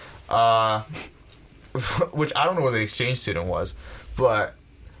fine. Which I don't know where the exchange student was, but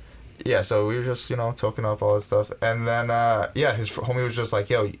yeah, so we were just, toking up all that stuff. And then, his homie was just like,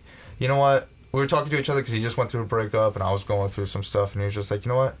 yo, you know what? We were talking to each other because he just went through a breakup and I was going through some stuff, and he was just like, you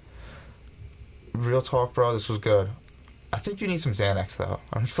know what? Real talk, bro, this was good. I think you need some Xanax, though.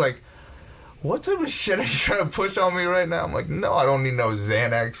 I'm just like, what type of shit are you trying to push on me right now? I'm like, no, I don't need no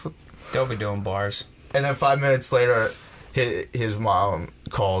Xanax. They'll be doing bars. And then 5 minutes later, his mom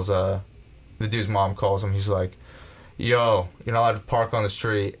calls, the dude's mom calls him. He's like, yo, you're not allowed to park on the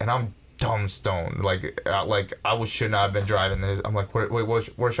street. And I'm dumb stoned. Like I should not have been driving this. I'm like,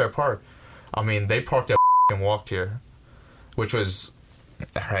 where should I park? I mean, they parked and walked here. Which was,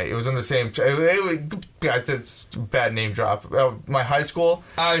 alright, it was in the same, that's bad name drop. My high school.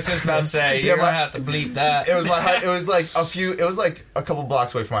 I was just about to say, you're gonna have to bleep that. It was like a couple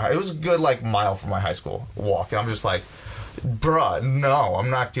blocks away from my high. It was a good like mile from my high school walk. And I'm just like, bruh, no, I'm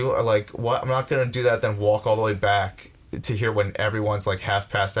not doing, like, what? I'm not gonna do that, then walk all the way back to here when everyone's like half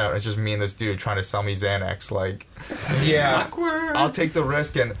passed out. It's just me and this dude trying to sell me Xanax. Like, yeah, awkward. I'll take the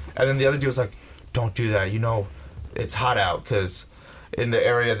risk. And then the other dude was like, don't do that. It's hot out, because in the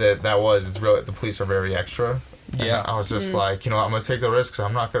area that was, it's real. The police are very extra. Yeah. And I was just like, I'm gonna take the risk, because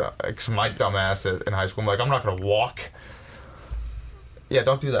I'm not gonna. Cause my dumb ass in high school, I'm like, I'm not gonna walk. Yeah,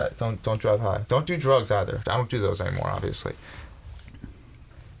 don't do that. Don't drive high. Don't do drugs either. I don't do those anymore, obviously.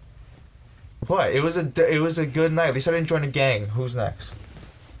 What? It was a good night. At least I didn't join a gang. Who's next?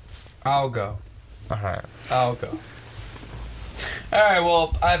 I'll go. All right. I'll go. All right.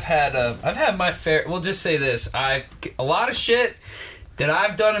 Well, I've had my fair. We'll just say this: a lot of shit that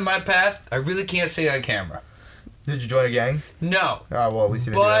I've done in my past. I really can't say on camera. Did you join a gang? No. Well, at least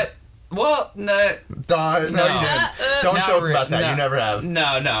you didn't do that. Well, no. No, you didn't. Don't joke about that. No. You never have.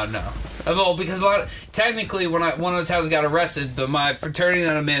 No. Well, because technically, when one of the times I got arrested, my fraternity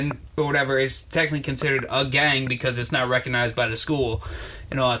that I'm in or whatever is technically considered a gang because it's not recognized by the school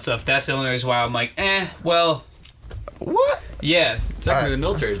and all that stuff. That's the only reason why I'm like, well. What? Yeah. Technically, the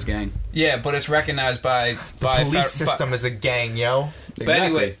military's gang. Yeah, but it's recognized by police system is a gang, yo.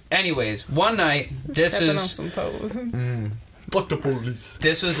 But anyways, one night, Stepping on some toes. Fuck the police.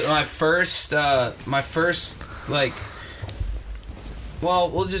 This was my first, like,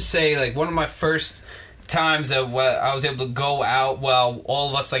 well, we'll just say, like, one of my first times that I was able to go out while all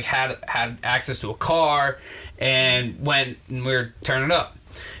of us, like, had access to a car and went and we were turning up.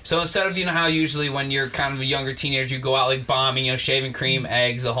 So instead of, how usually when you're kind of a younger teenager, you go out, like, bombing, shaving cream,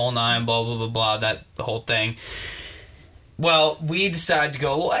 eggs, the whole nine, blah, blah, blah, blah, the whole thing. Well, we decided to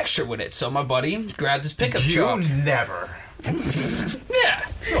go a little extra with it. So my buddy grabbed his pickup truck. You never. Yeah.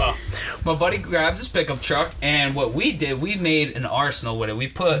 Well, my buddy grabs his pickup truck, and what we did, we made an arsenal with it. We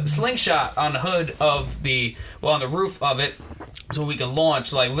put slingshot on the hood of on the roof of it, so we could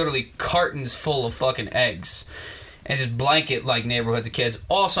launch, like, literally cartons full of fucking eggs. And just blanket, like, neighborhoods of kids.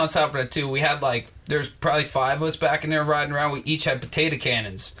 Also, on top of that, too, we had, like, there's probably 5 of us back in there riding around. We each had potato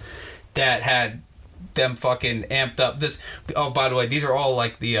cannons that had them fucking amped up. Oh, by the way, these are all,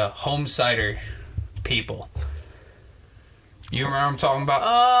 like, the home cider people. You remember what I'm talking about?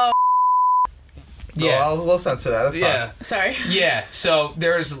 Oh. Yeah. Oh, we'll censor that. That's fine. Sorry. Yeah. So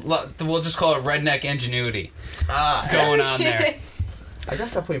we'll just call it redneck ingenuity going on there. I gotta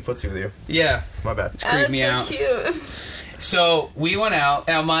stop playing footsie with you. Yeah. My bad. It's creeped me out. So cute. So we went out.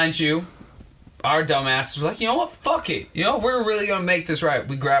 Now, mind you, our dumbasses were like, you know what? Fuck it. You know, we're really gonna make this right.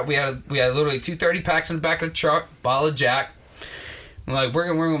 We had literally 2 30 packs in the back of the truck, bottle of Jack. We're like, we're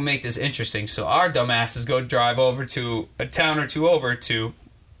gonna make this interesting. So our dumbasses go drive over to a town or two over to,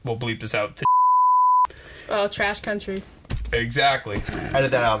 we'll bleep this out. Oh, trash country. Exactly. Edit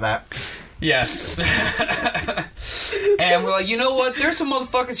that out, Matt. Yes. And we're like, you know what? There's some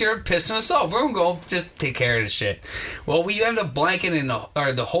motherfuckers here pissing us off. We're gonna go just take care of this shit. Well, we end up blanketing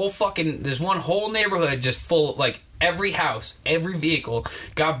the whole fucking. There's one whole neighborhood just full, like every house, every vehicle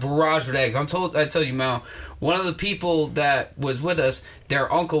got barraged with eggs. I tell you, Mal, one of the people that was with us,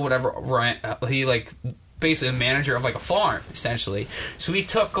 their uncle, whatever, he like basically a manager of like a farm, essentially. So we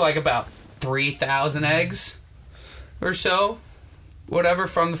took like about 3,000 eggs or so, whatever,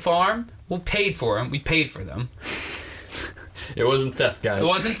 from the farm. We paid for them. We paid for them. It wasn't theft, guys. It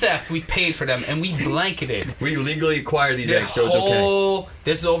wasn't theft. We paid for them, and we blanketed. We legally acquired these eggs, so it's okay.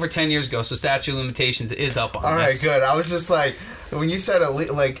 This is over 10 years ago, so statute of limitations is up on All right, this. good. I was just like, when you said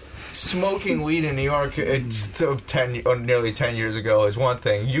like smoking weed in New York, it's still nearly 10 years ago is one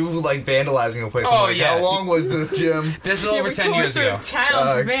thing. You like vandalizing a place. Oh, I'm like, yeah. How long was this, Jim? This is over 10 years ago.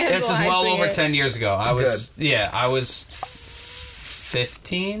 This is well over 10 years ago. I was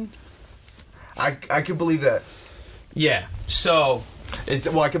 15. I could believe that. Yeah. So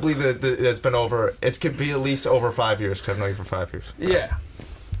I could believe that it's been over. It could be at least over 5 years because I've known you for 5 years. yeah.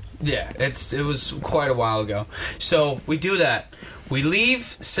 It was quite a while ago. So we do that. We leave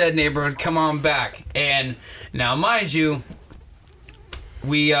said neighborhood, come on back, and now mind you,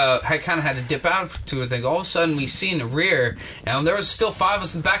 we had to dip out to a thing. All of a sudden, we see in the rear, and there was still 5 of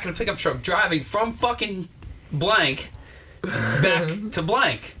us in the back of the pickup truck driving from fucking blank back to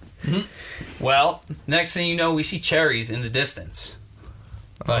blank. Mm-hmm. Well, next thing you know, we see cherries in the distance.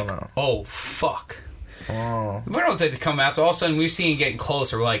 Like, oh fuck. Oh. We don't think to come out, so all of a sudden we see him getting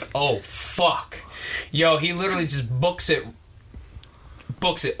closer. We're like, oh fuck. Yo, he literally just books it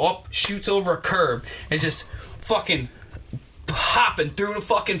up, shoots over a curb, and just fucking hopping through the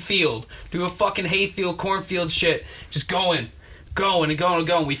fucking field, through a fucking hayfield, cornfield shit, just going.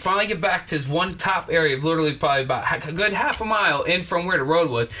 We finally get back to this one top area, literally probably about a good half a mile in from where the road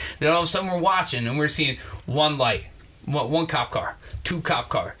was. Then all of a sudden we're watching, and we're seeing one light, one cop car, 2 cop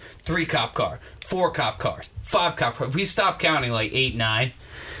car, 3 cop car, 4 cop cars, 5 cop cars. We stopped counting like 8, 9.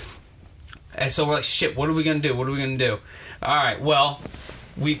 And so we're like, shit, what are we going to do? All right, well,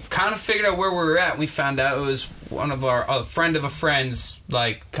 we kind of figured out where we were at. We found out it was one of a friend of a friend's,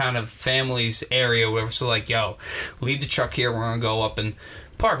 like, kind of family's area or whatever. So, like, yo, leave the truck here. We're going to go up and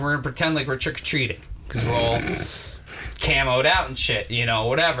park. We're going to pretend like we're trick-or-treating because we're all camoed out and shit, you know,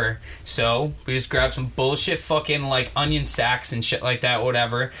 whatever. So we just grab some bullshit fucking, like, onion sacks and shit like that,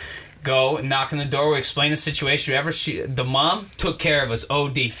 whatever. Go and knock on the door. We explain the situation. The mom took care of us.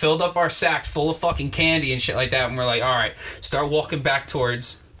 OD. Filled up our sacks full of fucking candy and shit like that. And we're like, all right, start walking back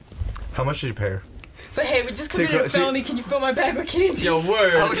towards. How much did you pay her? So, hey, we just committed a felony. Can you fill my bag with candy? Yo,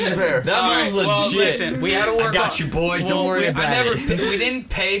 word. How much did you pay her? That mom's legit. Well, listen, we had to work. I got you, boys. Don't worry about it. We didn't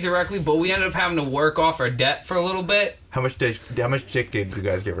pay directly, but we ended up having to work off our debt for a little bit. How much dick did you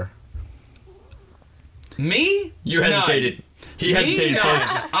guys give her? Me? You hesitated. None. He hesitated,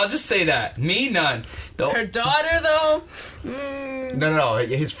 folks. I'll just say that. Me, none. Her daughter, though? No.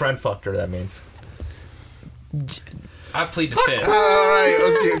 His friend fucked her, that means. I plead the fifth. All right,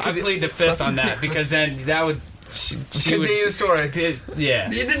 let's get. I plead the fifth on that because then that would. She would continue the story. Yeah.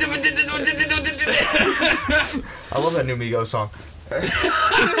 I love that new Migos song.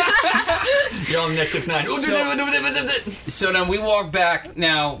 Yo, I'm next 6IX9INE. So then we walk back.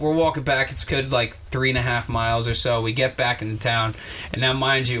 Now we're walking back. It's good, like 3.5 miles or so. We get back into town, and now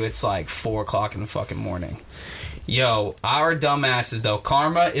mind you, it's like 4 o'clock in the fucking morning. Yo, our dumbasses though.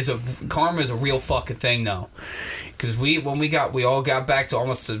 Karma is a real fucking thing though. Because we all got back to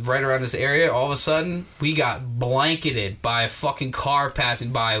almost right around this area, all of a sudden, we got blanketed by a fucking car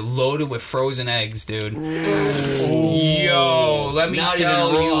passing by loaded with frozen eggs, dude. Yo, let me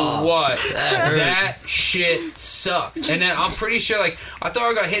tell you what. That shit sucks. And then I'm pretty sure, like, I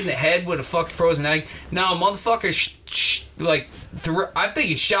thought I got hit in the head with a fucking frozen egg. No, motherfucker, I think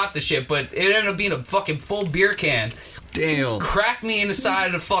he shot the shit, but it ended up being a fucking full beer can. Damn. Cracked me in the side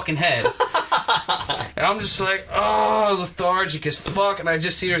of the fucking head. And I'm just like, oh, lethargic as fuck. And I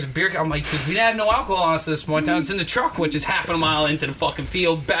just see there's a beer can. I'm like, because we had no alcohol on us at this point in time. It's in the truck, which is half a mile into the fucking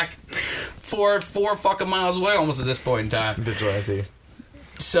field, back four fucking miles away almost at this point in time. Vigilante.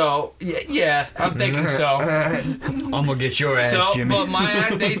 So yeah, I'm thinking so. I'm gonna get your ass, So, Jimmy.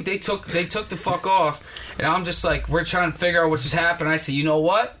 but they took the fuck off, and I'm just like, we're trying to figure out what just happened. I said, you know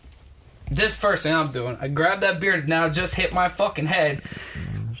what? This first thing I'm doing, I grabbed that beer that now just hit my fucking head,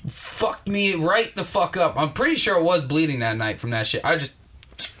 fucked me right the fuck up. I'm pretty sure it was bleeding that night from that shit. I just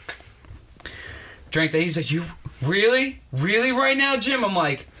drank that. He's like, you really right now, Jim? I'm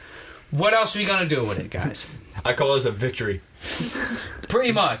like, what else are we gonna do with it, guys? I call this a victory.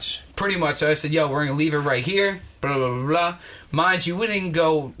 Pretty much. So I said, yo, we're gonna leave it right here. Blah, blah, blah, blah. Mind you, we didn't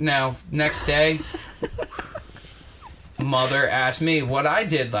go now next day. Mother asked me what I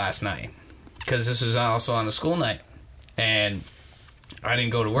did last night. Because this was also on a school night. And I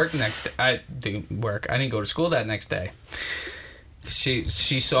didn't go to work the next day. I didn't go to school that next day. She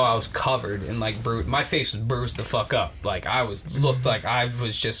saw I was covered in like my face was bruised the fuck up. Like looked like I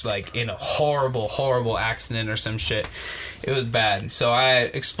was just like in a horrible accident or some shit. It was bad. So I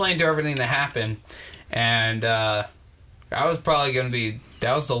explained to her everything that happened, and I was probably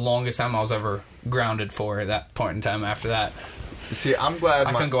that was the longest time I was ever grounded for at that point in time. After that, See, I'm glad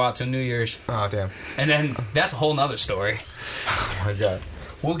I couldn't go out till New Year's. Oh damn! And then that's a whole nother story. Oh my god,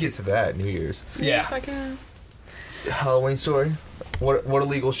 we'll get to that New Year's. Yeah. Halloween story. What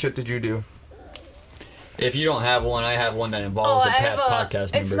illegal shit did you do? If you don't have one, I have one that involves a past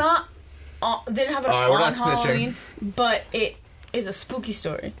podcast member. It's not. Didn't happen Alright, we're on not snitching. Halloween, but it is a spooky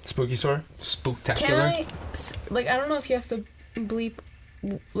story. Spooky story? Spooktacular. Can I don't know if you have to bleep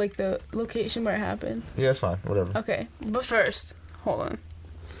like the location where it happened. Yeah, it's fine. Whatever. Okay, but first, hold on.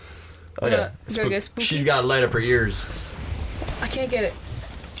 Okay. Go get spooky. She's got to light up her ears. I can't get it.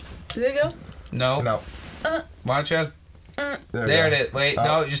 Did it go? No. No. Why don't you ask? There There it is. Wait,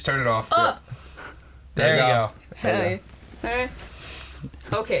 no, just turn it off. There you go. Hey. Alright.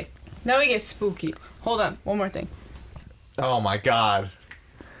 Okay. Now we get spooky. Hold on. One more thing. Oh my god.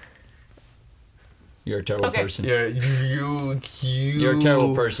 You're a terrible Okay. person. You're a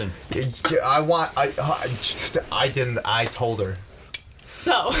terrible person. I told her.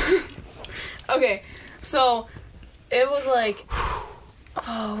 So, okay. So, it was like,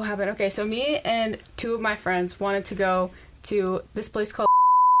 oh, what happened? Okay, so me and two of my friends wanted to go to this place called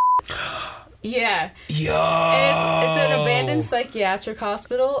yeah. Yo. And it's an abandoned psychiatric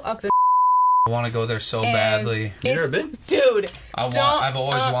hospital up in I want to go there so badly. You never been? Dude. I've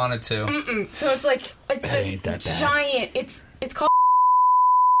always wanted to. So it's like it's That ain't that this bad. giant. It's called.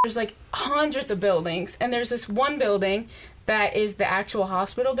 There's like hundreds of buildings, and there's this one building that is the actual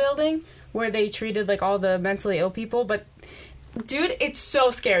hospital building where they treated like all the mentally ill people. But dude, it's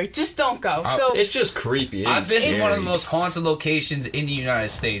so scary. Just don't go. So It's just creepy. I've been to scary. one of the most haunted locations in the United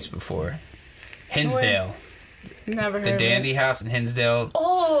States before. Hinsdale. never heard The of it. Dandy House in Hinsdale.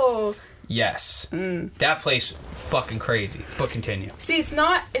 Oh. Yes. That place fucking crazy. But continue. See, it's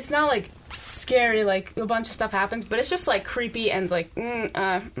not like scary, like a bunch of stuff happens, but it's just like creepy and like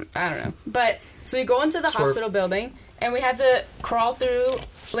I don't know. But so we go into the hospital building and we had to crawl through,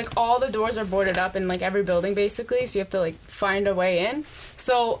 like all the doors are boarded up in like every building basically, so you have to like find a way in.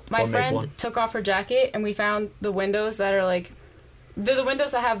 So my Or make friend one. took off her jacket and we found the windows that are like they're the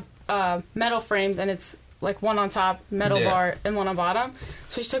windows that have metal frames and it's like one on top, metal bar, and one on bottom.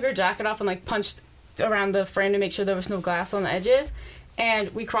 So she took her jacket off and like punched around the frame to make sure there was no glass on the edges.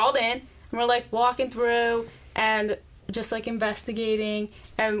 And we crawled in and we're like walking through and just like investigating.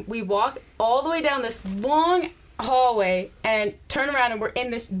 And we walk all the way down this long hallway and turn around and we're in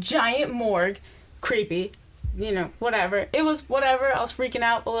this giant morgue. Creepy, you know, whatever. It was whatever. I was freaking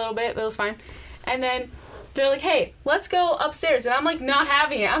out a little bit, but it was fine. And then they're like, hey, let's go upstairs. And I'm like, not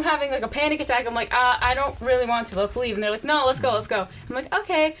having it. I'm having like a panic attack. I'm like, I don't really want to. Let's leave. And they're like, no, let's go. I'm like,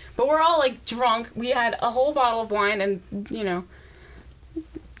 okay. But we're all like drunk. We had a whole bottle of wine and, you know,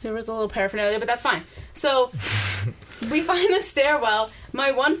 there was a little paraphernalia, but that's fine. So we find the stairwell.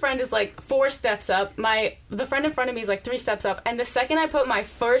 My one friend is like 4 steps up. The friend in front of me is like 3 steps up. And the second I put my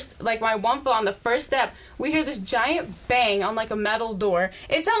one foot on the first step, we hear this giant bang on like a metal door.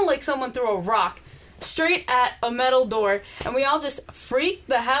 It sounded like someone threw a rock straight at a metal door, and we all just freak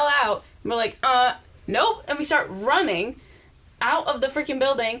the hell out. And we're like, nope. And we start running out of the freaking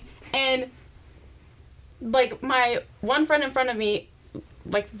building, and like my one friend in front of me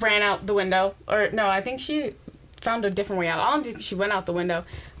like ran out the window, or no, I think she found a different way out. I don't think she went out the window.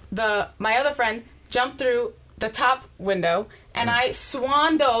 My other friend jumped through the top window, and I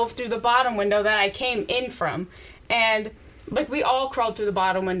swan dove through the bottom window that I came in from, and like we all crawled through the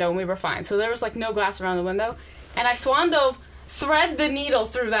bottom window and we were fine. So there was like no glass around the window, and I swan dove, thread the needle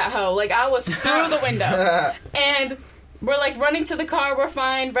through that hoe, like I was through the window, and we're like running to the car, we're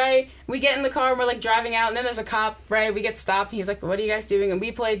fine, right? We get in the car and we're like driving out, and then there's a cop, right? We get stopped, and he's like, what are you guys doing? And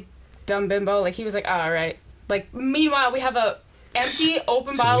we played Dumb Bimbo. Like, he was like, oh, all right. Like, meanwhile, we have a empty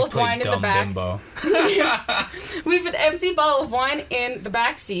open bottle of wine in the back. Bimbo. We have an empty bottle of wine in the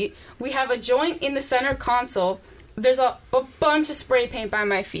back seat. We have a joint in the center console. There's a bunch of spray paint by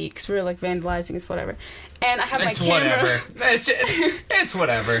my feet because we were like vandalizing, it's whatever. And I have my camera. It's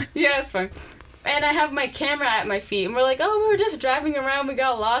whatever. Yeah, it's fine. And I have my camera at my feet, and we're like, oh, we were just driving around, we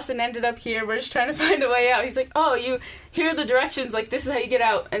got lost and ended up here, we're just trying to find a way out. He's like, oh, you hear the directions, like, this is how you get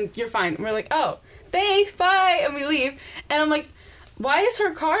out, and you're fine. And we're like, oh, thanks, bye, and we leave. And I'm like, why is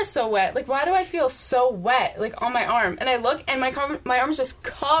her car so wet? Like, why do I feel so wet, like, on my arm? And I look, and my arm's just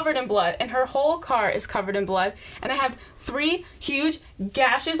covered in blood, and her whole car is covered in blood, and I have 3 huge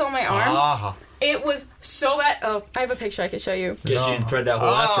gashes on my arm. It was so bad. Oh, I have a picture I could show you. Guess you didn't thread that hole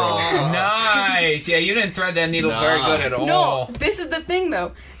after all. Nice. Yeah, you didn't thread that needle very good at all. No, this is the thing,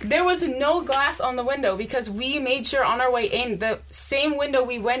 though. There was no glass on the window because we made sure on our way in, the same window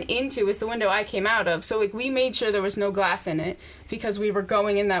we went into is the window I came out of. So, like, we made sure there was no glass in it because we were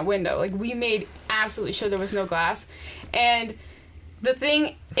going in that window. Like, we made absolutely sure there was no glass. And the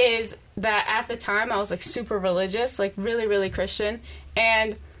thing is that at the time, I was, like, super religious, like, really, really Christian.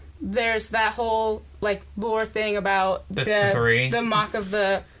 And there's that whole, like, lore thing about the mock of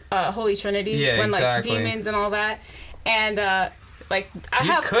the Holy Trinity. Yeah, when, exactly. like, demons and all that. And, like, I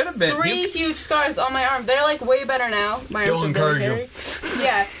You have could've been- 3 huge scars on my arm. They're, like, way better now. My arms Don't are encourage really them. hairy.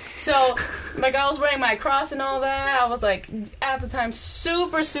 Yeah. So, like, I was wearing my cross and all that. I was, like, at the time,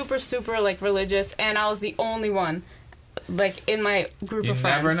 super, super, super, like, religious. And I was the only one, like, in my group You of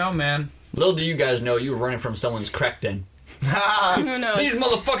friends. never know, man. Little do you guys know, you were running from someone's crack den. Who knows? These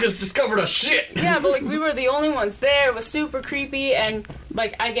motherfuckers discovered a shit! Yeah, but, like, we were the only ones there. It was super creepy, and,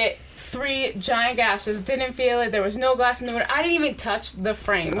 like, I get 3 giant gashes. Didn't feel it. There was no glass in the window. I didn't even touch the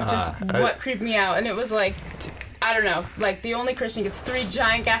frame, which is what creeped me out. And it was, like, I don't know. Like, the only Christian gets 3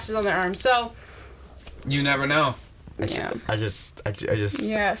 giant gashes on their arm. So, You never know. yeah. I just.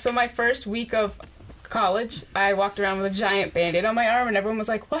 Yeah, so my first week of college, I walked around with a giant Band-Aid on my arm, and everyone was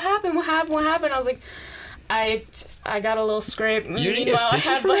like, what happened? What happened? What happened? I was like, I got a little scrape. You didn't get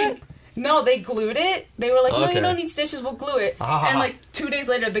stitches for that? No, they glued it. They were like, no, Okay. you don't need stitches, we'll glue it. And like 2 days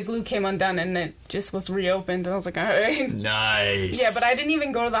later, the glue came undone and it just was reopened. And I was like, all right. Nice. Yeah, but I didn't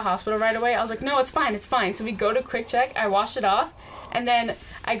even go to the hospital right away. I was like, no, it's fine, it's fine. So we go to Quick Check, I wash it off, and then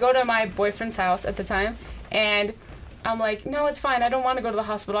I go to my boyfriend's house at the time, and I'm like, no, it's fine. I don't want to go to the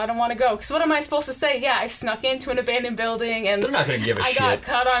hospital. I don't want to go. Because what am I supposed to say? Yeah, I snuck into an abandoned building, and They're not gonna give a shit. I got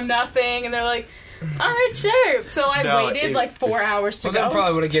cut on nothing, and they're like, all right, sure. So I No, waited like 4 hours to Well, go. they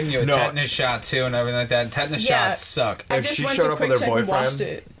probably would have given you a No. tetanus shot too and everything like that. Tetanus Yeah. shots suck. I If just she went showed to up with Quick her Check and washed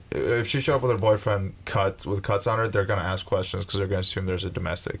boyfriend, it. if she showed up with her boyfriend with cuts on her, they're gonna ask questions because they're gonna assume there's a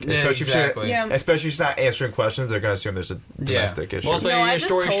domestic. Yeah, Especially exactly. Yeah. Especially if she's not answering questions, they're gonna assume there's a domestic issue. Well, so No, you I get your just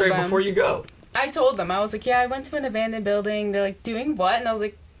story told straight them. before you go. I told them. I was like, yeah, I went to an abandoned building. They're like, doing what? And I was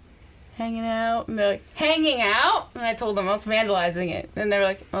like, hanging out. And they're like, hanging out? And I told them I was vandalizing it. And they were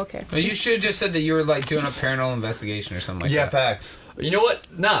like, okay. Well, you should have just said that you were like doing a paranormal investigation or something like yeah, that. facts. You know what?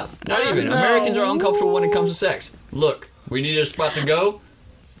 Nah, not even. no. Americans are uncomfortable when it comes to sex. Look, we needed a spot to go.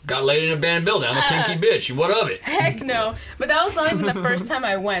 Got laid in an abandoned building. I'm a kinky bitch. What of it? Heck no. But that was not even the first time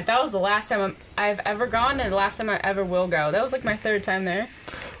I went. That was the last time I've ever gone and the last time I ever will go. That was like my 3rd time there.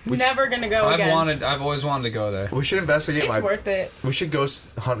 Never gonna go again. I've always wanted to go there. We should investigate It's worth it. We should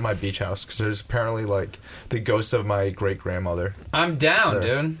ghost hunt my beach house because there's apparently like the ghost of my great grandmother. I'm down,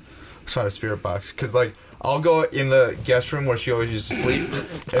 Yeah. dude. Let's find a spirit box because like I'll go in the guest room where she always used to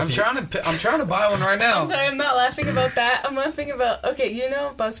sleep. I'm trying to buy one right now. I'm sorry, I'm not laughing about that. I'm laughing about, okay, you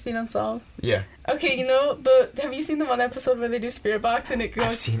know BuzzFeed Unsolved? Yeah, Okay, you know, have you seen the one episode where they do spirit box and it goes...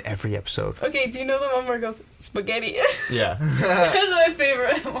 I've seen every episode. Okay, do you know the one where it goes, spaghetti? Yeah, That's my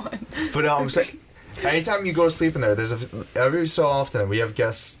favorite one. but I'm saying, anytime you go to sleep in there, every so often we have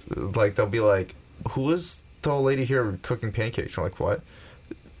guests like they'll be like, "Who is the old lady here cooking pancakes?" I'm like, "What?"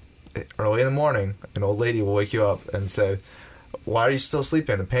 Early in the morning, an old lady will wake you up and say, "Why are you still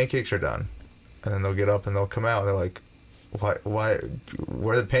sleeping? The pancakes are done." And then they'll get up and they'll come out and they're like, why,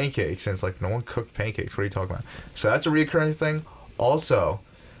 where are the pancakes? And it's like, no one cooked pancakes. What are you talking about? So that's a recurring thing. Also,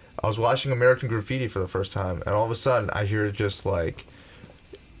 I was watching American Graffiti for the first time, and all of a sudden I hear just like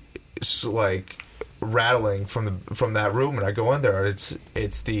rattling from that room, and I go in there, and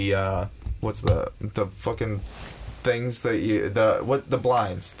it's the what's the fucking things that the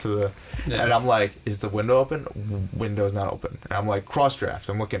blinds to the and I'm like, is the window open? Window's not open. And I'm like, cross draft.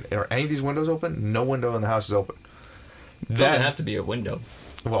 I'm looking, are any of these windows open? No window in the house is open. Doesn't have to be a window.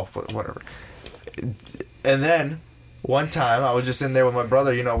 Well, whatever. And then one time I was just in there with my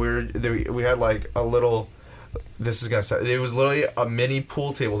brother. You know, we had like a little. This is gonna sound. It was literally a mini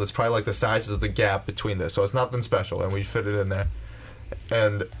pool table that's probably like the size of the gap between this, so it's nothing special, and we fit it in there.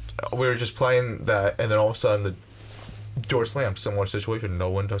 And we were just playing that, and then all of a sudden the door slammed. Similar situation. No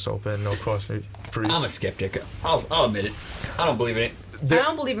windows open. No cross. I'm a skeptic. I'll admit it. I don't believe in it. I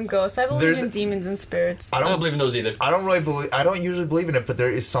don't believe in ghosts. I believe in demons and spirits. I don't believe in those either. I don't usually believe in it, but there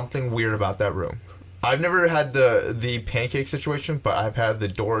is something weird about that room. I've never had the pancake situation, but I've had the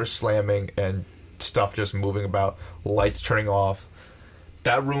doors slamming and stuff just moving about, lights turning off.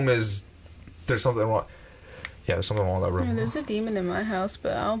 That room there's something wrong. Yeah, there's something wrong with that room. Yeah, there's a demon in my house,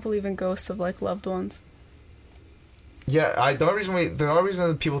 but I don't believe in ghosts of like loved ones. Yeah, the only reason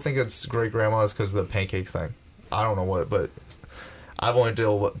that people think it's great grandma is because of the pancake thing. I don't know what, but I've only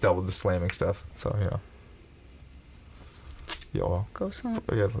dealt with the slamming stuff, so you know. YOLO. Ghost hunt.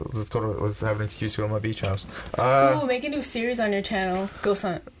 Yeah, let's have an excuse to go to my beach house. Ooh, make a new series on your channel. Ghost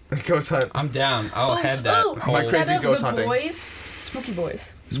hunt. Ghost hunt. I'm down. I'll head that. My crazy ghost hunting. Boys, Spooky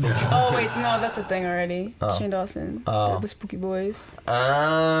Boys. Oh wait, no, that's a thing already. Shane Dawson. The Spooky Boys.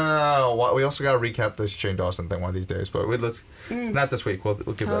 We also got to recap this Shane Dawson thing one of these days, but let's not this week. We'll get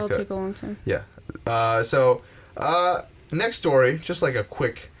back to it. That'll take a long time. Yeah. Next story, just like a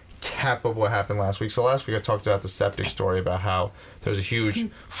quick cap of what happened last week. So last week I talked about the septic story about how there was a huge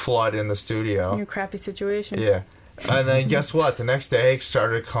flood in the studio. Your crappy situation. Yeah. And then guess what? The next day it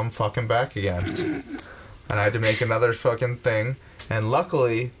started to come fucking back again. And I had to make another fucking thing. And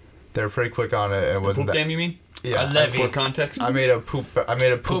luckily, they were pretty quick on it. And it wasn't poop dam, you mean? Yeah. A levee. For context. I made a poop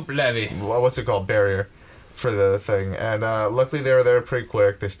levee. What's it called? Barrier for the thing. And luckily they were there pretty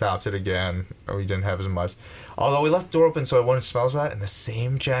quick. They stopped it again. We didn't have as much. Although we left the door open so it wouldn't smell as bad, and the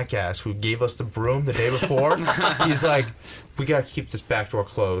same jackass who gave us the broom the day before, he's like, we gotta keep this back door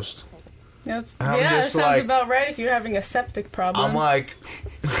closed. That sounds about right if you're having a septic problem. I'm like,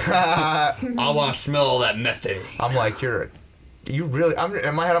 I want to smell all that methane. I'm like,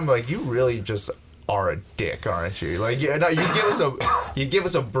 in my head, I'm like, you really just are a dick, aren't you? Like, you give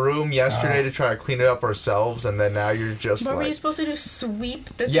us a broom yesterday to try to clean it up ourselves, and then now you're just what like, were you supposed to do? Sweep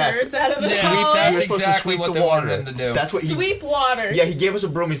the Yes. turds out of the Yeah, toilet? that's exactly what they wanted him to do. That's what Sweep water. Yeah, he gave us a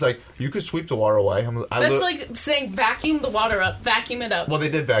broom. He's like, you could sweep the water away. That's like saying vacuum the water up, vacuum it up. Well, they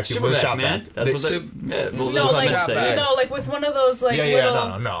did vacuum Super with a vac, shop man. vac. That's They- what they... Yeah, well, No, that's what like I'm saying, yeah. no, like with one of those like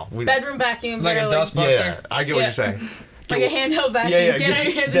little no. bedroom vacuums, Like that a are dust like, buster? Yeah, I get what you're saying. like a handheld vacuum. Yeah, Get out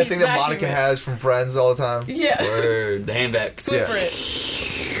your hands that and thing you that vacuum Monica it. has from Friends all the time. Yeah. Word, the hand vac. Sweep Yeah. for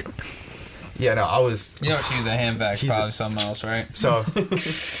it. Yeah, no, I was. You don't use a hand vac, He's probably something else, right? So,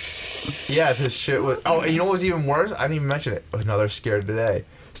 yeah, this shit was. Oh, and you know what was even worse? I didn't even mention it. Another scared today.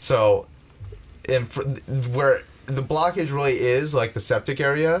 So, where the blockage really is, like the septic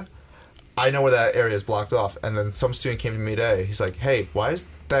area, I know where that area is blocked off. And then some student came to me today. He's like, hey, why is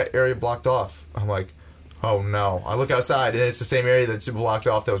that area blocked off? I'm like, oh no. I look outside and it's the same area that's blocked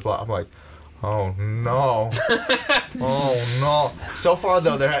off that was blocked. I'm like, oh no. Oh no. So far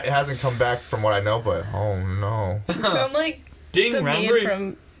though, it hasn't come back from what I know, but oh no. You sound like Ding, the round man three.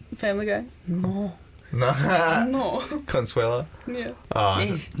 from Family Guy. No. No. No. Consuela. Yeah.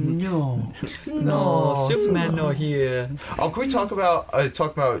 No, Superman not here. Oh, can we talk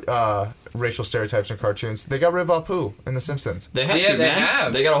about racial stereotypes in cartoons? They got rid of Apu in The Simpsons. They have Yeah, to, they man.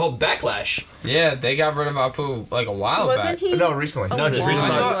 have. They got a whole backlash. Yeah, they got rid of Apu like a while Wasn't back. he? No, recently. Oh, No, just wow.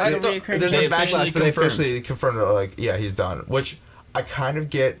 recently. I thought- There's They been backlash, officially but they confirmed. officially confirmed that, like, yeah, he's done. Which I kind of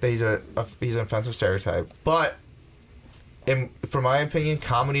get that he's an offensive stereotype, but for my opinion,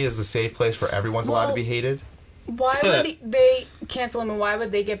 comedy is a safe place where everyone's allowed to be hated. Why would they cancel him and why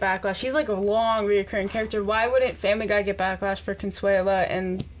would they get backlash? He's like a long reoccurring character. Why wouldn't Family Guy get backlash for Consuela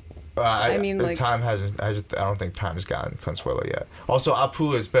and I mean, like- time hasn't. I don't think time has gotten Consuelo yet. Also,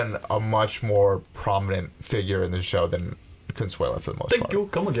 Apu has been a much more prominent figure in the show than Consuelo for the most Thank part. you.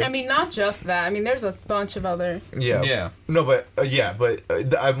 Come on, I mean, not just that. I mean, there's a bunch of other. Yeah. Yeah. No, but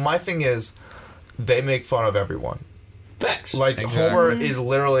my thing is, they make fun of everyone. Facts. Like Exactly. Homer is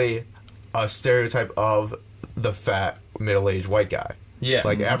literally a stereotype of the fat middle-aged white guy. Yeah.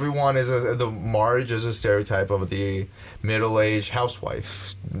 Like everyone is the Marge is a stereotype of the middle-aged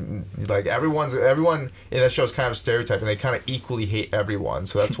housewife. Like everyone in that show is kind of a stereotype, and they kind of equally hate everyone.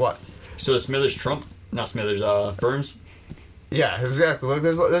 So that's what. So is Smithers Trump? Not Smithers, Burns? Yeah, exactly. Like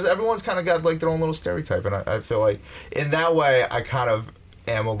there's everyone's kind of got like their own little stereotype, and I feel like in that way I kind of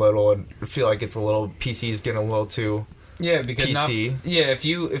am a little and feel like it's a little PC's getting a little too Yeah, because PC.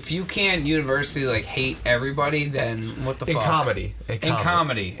 If you can't universally like hate everybody, then what the In fuck? comedy. In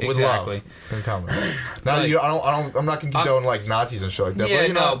comedy, With exactly. love. In comedy. Now, Like, I'm not gonna condone like Nazis and shit like that. Yeah, but,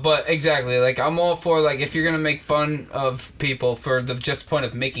 you know, but exactly. Like, I'm all for, like, if you're gonna make fun of people for the just point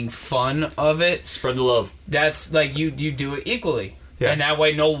of making fun of it, Spread the love. that's, like, you do it equally. Yeah. And that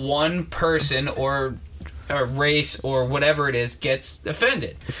way no one person or race or whatever it is gets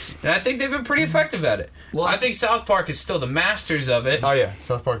offended. And I think they've been pretty effective at it. Well, I think South Park is still the masters of it. oh yeah,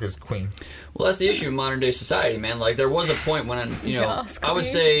 South Park is queen. Well, that's the issue in modern day society, man. Like, there was a point when, Yes, I would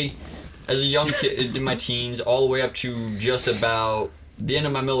say, as a young kid in my teens, all the way up to just about the end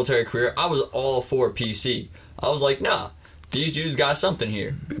of my military career, I was all for PC. I was like, nah, these dudes got something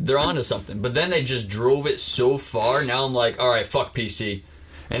here. They're onto something. But then they just drove it so far. Now I'm like, all right, fuck PC.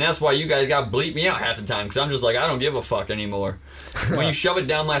 And that's why you guys got bleep me out half the time, because I'm just like, I don't give a fuck anymore. When you shove it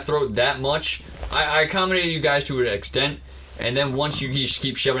down my throat that much, I accommodated you guys to an extent, and then once you just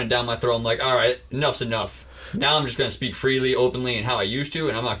keep shoving it down my throat, I'm like, all right, enough's enough. Now I'm just going to speak freely, openly, and how I used to,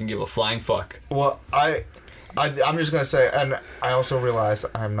 and I'm not going to give a flying fuck. Well, I'm just gonna say, and I also realize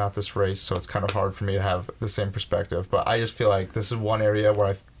I'm not this race, so it's kind of hard for me to have the same perspective. But I just feel like this is one area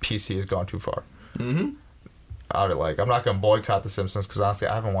where PC has gone too far. Mm-hmm. I'm not gonna boycott The Simpsons because honestly,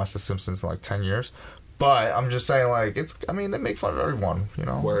 I haven't watched The Simpsons in like 10 years. But I'm just saying, like, they make fun of everyone, you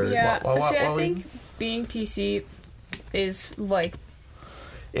know. Word. Yeah. Why- See, I why- think being PC is like.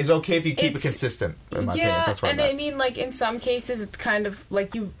 It's okay if you keep it It's- consistent. In my opinion, Yeah, that's what and I I meant. mean, like, in some cases, it's kind of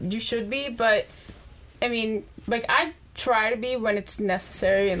like you should be, but I mean, like, I try to be when it's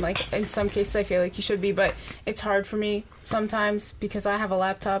necessary, and like in some cases, I feel like you should be, but it's hard for me sometimes because I have a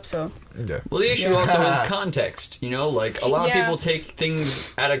laptop, so. Yeah. Well, the issue Yeah. also is context, like, a lot of Yeah. people take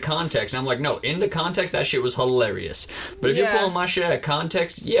things out of context, and I'm like, no, in the context, that shit was hilarious. But if Yeah. you're pulling my shit out of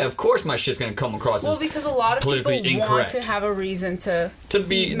context, yeah, of course my shit's gonna come across Well, as because a lot of people politically want incorrect. to have a reason to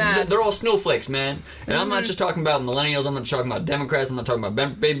be mad. they're all snowflakes, man. And I'm not just talking about millennials, I'm not talking about Democrats, I'm not talking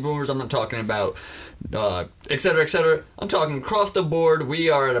about baby boomers, I'm not talking about et cetera, et cetera. I'm talking across the board. We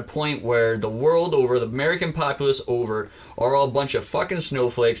are at a point where the world over, the American populace over, are all a bunch of fucking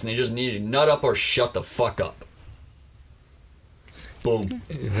snowflakes, and they just need to nut up or shut the fuck up. Boom.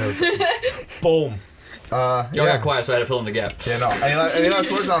 Boom. Y'all yeah. got quiet, so I had to fill in the gap. Yeah, no. Any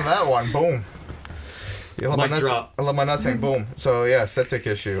last words on that one? Boom. You let my Mic nuts, drop. I let my nuts hang. Boom. So yeah, septic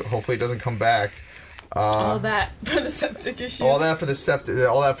issue. Hopefully it doesn't come back. all that for the septic issue. All that for the septic.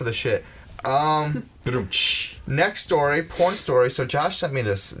 All that for the shit. Next story, porn story. So Josh sent me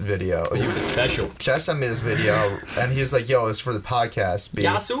this video. It's special. Josh sent me this video, and he was like, "Yo, it's for the podcast." B.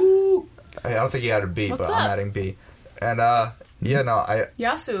 Yasu! I don't think he added B, What's but up? I'm adding B. And yeah, no,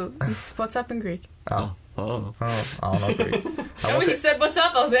 Yasu is what's up in Greek. Oh. I don't know Greek. Oh, he said what's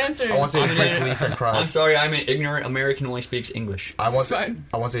up. I was answering. I want to say I'm Greek an- leaf and cried. I'm sorry, I'm an ignorant American who only speaks English. I want It's fine.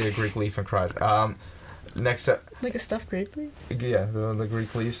 I want to say a Greek leaf and cried. Next up, Like a stuffed grape leaf. yeah, the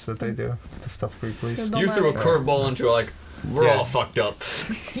Greek leaves that they do, the stuffed Greek leaves. Don't You threw a mind. curveball into like, we're Yeah. all fucked up.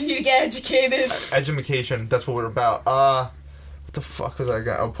 You need to get educated. Education. That's what we're about. What the fuck was I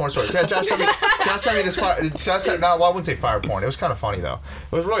going? Oh, porn story. Yeah, Josh sent me this fire. Josh said, no, well, I wouldn't say fire porn. It was kind of funny though.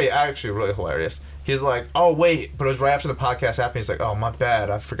 It was actually really hilarious. He's like, oh wait, but it was right after the podcast happened. He's like, oh my bad,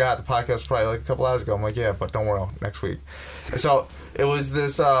 I forgot the podcast was probably like a couple hours ago. I'm like, yeah, but don't worry, next week. So it was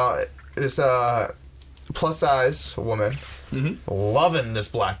this plus size woman loving this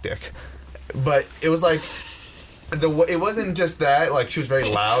black dick, but it was like it wasn't just that. Like she was very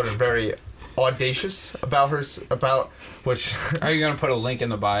loud and very audacious about which. Are you gonna put a link in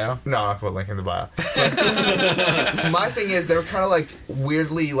the bio? No, I'm not gonna put a link in the bio. My thing is, they were kind of like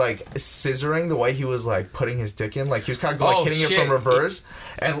weirdly like scissoring the way he was like putting his dick in. Like he was kind of like hitting it from reverse,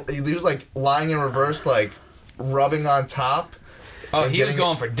 and he was like lying in reverse, like rubbing on top. Oh, and he was getting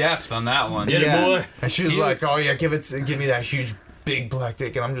going for depth on that one. Yeah. boy. And she was like, "Oh yeah, give me that huge big black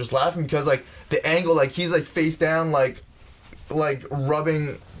dick," and I'm just laughing because like the angle, like he's like face down, like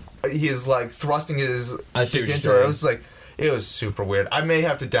rubbing. He's like thrusting his I see dick what into you're her. saying. It was like it was super weird. I may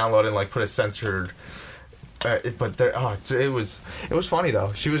have to download it and like put a censored. But there, it was funny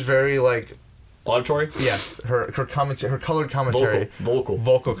though. She was very like Auditory? yes. Her commentary, her colored commentary,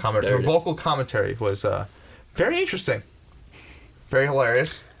 vocal commentary. There Her it is. vocal commentary was very interesting, very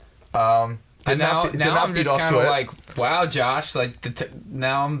hilarious. Did And now not I'm beat just off kind to of it. like, wow, Josh. Like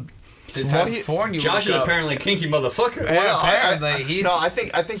now I'm the Well, type he- of porn you Josh is look up. apparently a kinky motherfucker. Yeah, Well, apparently he's. No, I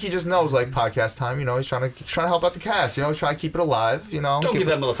think he just knows like podcast time. You know, he's trying to help out the cast. You know, he's trying to keep it alive. You know, Don't give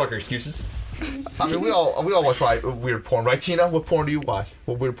that motherfucker excuses. I mean, we all watch weird porn, right, Tina? What porn do you watch?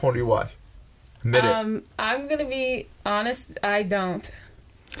 What weird porn do you watch? Admit it. I'm gonna be honest. I don't.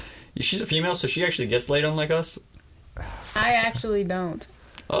 She's a female, so she actually gets laid unlike us. I actually don't.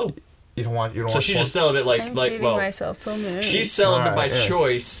 Oh. You don't want. So she's just celibate, I'm saving myself till marriage. She's celibate by Alright, yeah.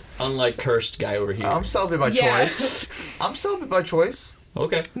 choice, unlike cursed guy over here. I'm celibate by Yeah. choice. I'm celibate by choice.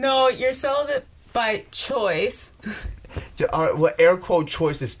 Okay. No, you're celibate by choice. Yeah, well, air quote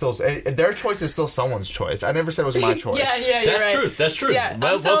choice is still their choice is still someone's choice. I never said it was my choice. Yeah, you're That's right. truth. That's truth. Yeah,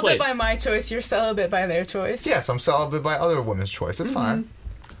 well, I'm celibate well played. by my choice. You're celibate by their choice. Yes, I'm celibate by other women's choice. It's fine.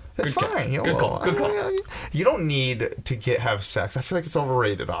 It's Good call. fine. You know, Good call. Good call. You don't need to have sex. I feel like it's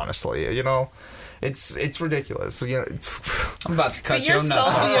overrated. Honestly, you know, it's ridiculous. So I'm about to So cut you're your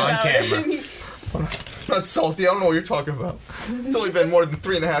nuts salty off on about camera. it. I'm not salty. I don't know what you're talking about. It's only been more than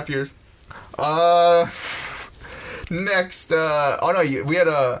 3.5 years. Next. Oh no, you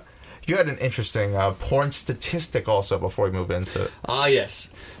had an interesting porn statistic also before we move into it.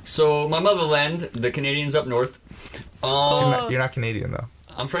 Yes. So my motherland, the Canadians up north. You're not Canadian though.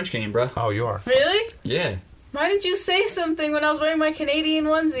 I'm French Canadian, bro. Oh, you are. Really? Yeah. Why didn't you say something when I was wearing my Canadian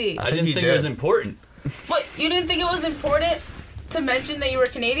onesie? I didn't he think it was did. important. What? You didn't think it was important to mention that you were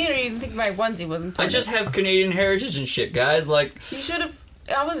Canadian, or you didn't think my onesie was important? I just have Canadian heritage and shit, guys. Like, You should have.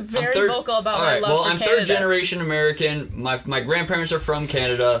 I was I'm very third- vocal about all my right, love well, for I'm Canada. third generation American. My grandparents are from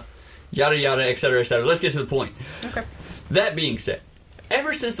Canada. Yada yada, etc., etc. Let's get to the point. Okay. That being said,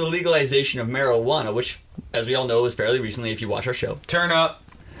 ever since the legalization of marijuana, which, as we all know, was fairly recently, if you watch our show, Turn up.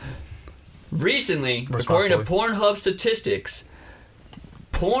 recently, according to Pornhub statistics,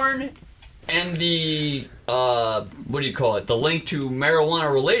 porn and the what do you call it? The link to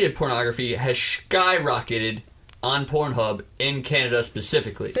marijuana-related pornography has skyrocketed on Pornhub in Canada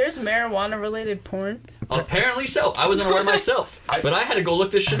specifically. There's marijuana-related porn. Apparently so. I wasn't aware myself, but I had to go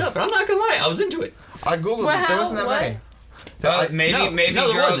look this shit up, and I'm not gonna lie, I was into it. I googled Wow, it. There wasn't that what? many. Maybe no,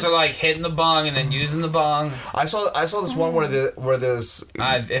 there girls wasn't. are like hitting the bong and then using the bong. I saw this one where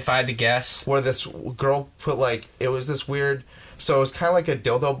If I had to guess, where this girl put like it was this weird. So it was kind of like a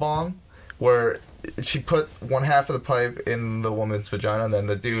dildo bong, where she put one half of the pipe in the woman's vagina, and then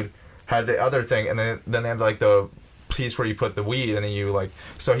the dude had the other thing, and then they had like the piece where you put the weed, and then you like.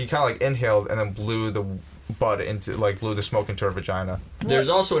 So he kind of like inhaled and then blew the bud into blew the smoke into her vagina. There's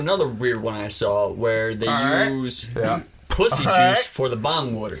also another weird one I saw where they Alright. use Yeah. pussy Alright. juice for the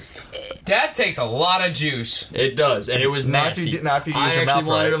bong water. that takes a lot of juice. It does, and it was Not if you nasty. did- not if you I use your actually mouth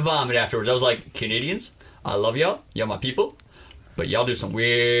wanted right. to vomit afterwards. I was like, Canadians, I love y'all. Y'all my people. But y'all do some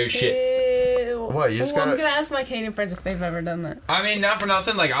weird shit. Ew. What, you just I'm gotta- gonna ask my Canadian friends if they've ever done that. I mean, not for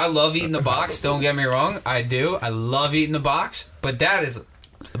nothing. Like, I love eating the box. Don't get me wrong. I do. I love eating the box. But that is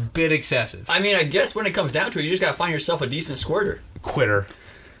a bit excessive. I mean, I guess when it comes down to it, you just gotta find yourself a decent squirter. Quitter.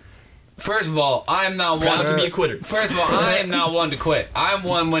 First of all, I am not Proud one to be a quitter. First of all, I am not one to quit. I'm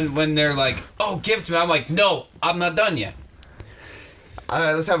one when they're like, "Oh, give it to me." I'm like, "No, I'm not done yet."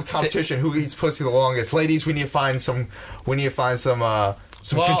 Let's have a competition. Who eats pussy the longest? Ladies, we need to find some. Well,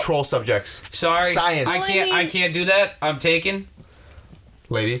 Control subjects. Sorry, Science. I can't do that. I'm taken.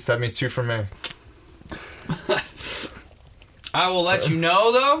 Ladies, that means 2 for me. I will let you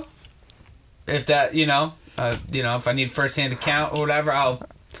know though, if that if I need first-hand account or whatever.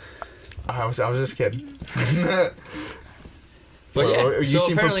 I was just kidding. But yeah, you so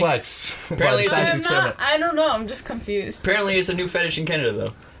seem apparently, perplexed. by apparently the it's science I'm experiment. not. I don't know. I'm just confused. apparently it's a new fetish in Canada,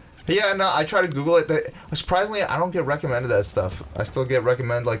 though. Yeah, no, I try to Google it. Surprisingly, I don't get recommended that stuff. I still get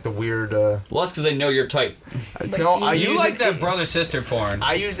recommended like the weird. Well, that's because they know your type. I You use like it- that brother-sister porn?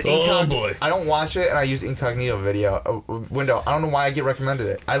 I use Oh, boy. I don't watch it, and I use incognito window. I don't know why I get recommended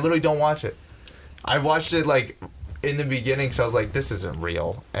it. I literally don't watch it. I watched it like in the beginning because I was like, this isn't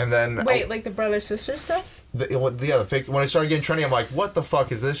real, and then Wait, like the brother sister stuff? the fake. When it started getting trendy, I'm like, what the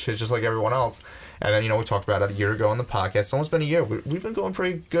fuck is this shit? Just like everyone else. And then, we talked about it a year ago on the podcast. It's almost been a year. We've been going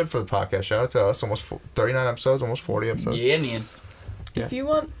pretty good for the podcast. Shout out to us. Almost 39 episodes, almost 40 episodes. Yeah, man. Yeah. If you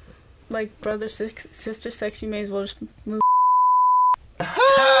want like brother sister sex, you may as well just move.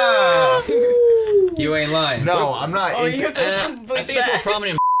 You ain't lying. No, I'm not. Oh, into, you have to I think it's more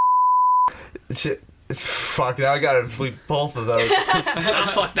prominent. shit. Fuck, now I gotta bleep both of those. I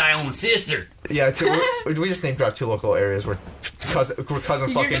fucked thy own sister. Yeah, we just name dropped 2 local areas where cousin You're fucking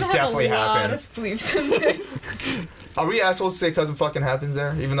gonna have definitely a lot happens. of bleeps in there. Are we assholes to say cousin fucking happens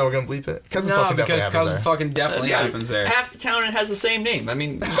there, even though we're gonna bleep it? Cousin No, fucking definitely because happens cousin there. fucking definitely Yeah, happens there. Half the town has the same name. I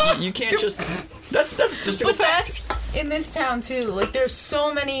mean, you can't just. That's just a But fact. that's in this town too. Like there's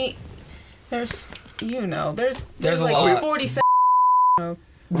so many. There's There's a like lot. 47.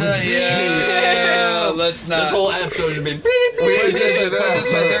 Yeah, let's not. This whole episode has been.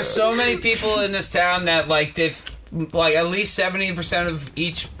 There's so many people in this town that like at least 70% of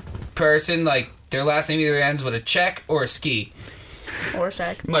each person, like their last name either ends with a check or a ski. Or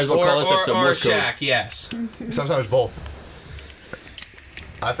Shaq. You might as well call this episode or Morse code. Shaq, yes. Sometimes both.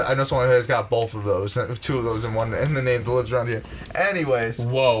 I know someone who has got both of those, 2 of those in the name that lives around here. Anyways,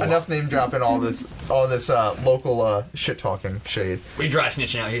 Whoa. Enough name dropping all this local shit talking shade. We dry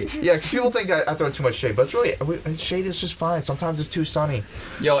snitching out here. Yeah, because people think I throw too much shade, but it's really shade is just fine. Sometimes it's too sunny.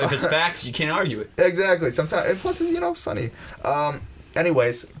 Yo, if it's facts, you can't argue it. Exactly. Sometimes, and plus it's sunny.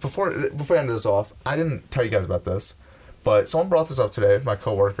 Anyways, before I end this off, I didn't tell you guys about this, but someone brought this up today. My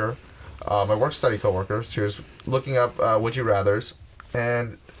coworker, my work study coworker. She was looking up Would You Rather's.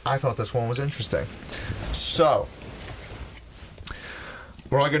 And I thought this one was interesting. So,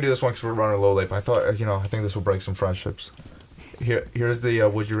 we're only going to do this one because we're running a little late, but I thought, I think this will break some friendships. Here's the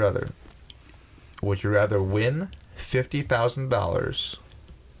Would You Rather. Would you rather win $50,000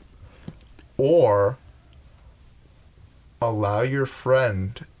 or allow your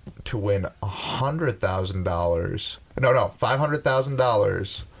friend to win $100,000? No,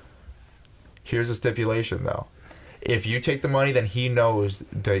 $500,000. Here's a stipulation, though. If you take the money, then he knows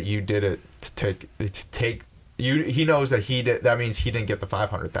that you did it to take you. He knows that he did. That means he didn't get the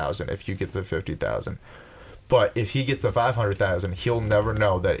 $500,000. If you get the $50,000, but if he gets the $500,000, he'll never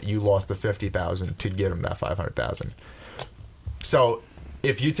know that you lost the $50,000 to get him that $500,000. So,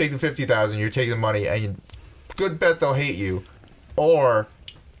 if you take the $50,000, you're taking the money, and good bet they'll hate you, or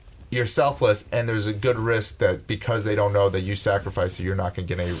you're selfless, and there's a good risk that because they don't know that you sacrificed it, you're not going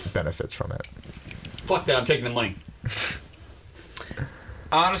to get any benefits from it. Fuck that, I'm taking the money.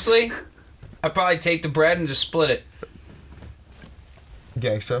 Honestly, I'd probably take the bread and just split it.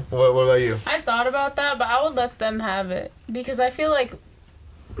 Gangsta. What about you? I thought about that, but I would let them have it. Because I feel like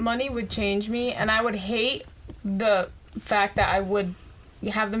money would change me, and I would hate the fact that I would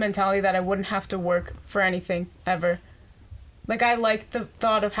have the mentality that I wouldn't have to work for anything, ever. Like, I like the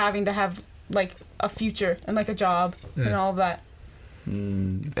thought of having to have, like, a future and, like, a job and all of that.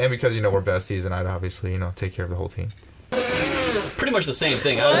 And because, we're besties, and I'd obviously, take care of the whole team. Pretty much the same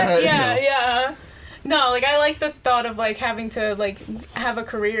thing. Yeah. No, like, I like the thought of, like, having to, like, have a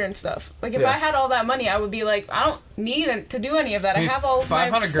career and stuff. Like, if I had all that money, I would be like, I don't need to do any of that. I have all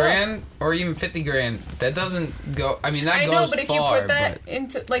 500 my grand stuff. or even 50 grand. That doesn't go. I mean, that goes far. I know, but if you put that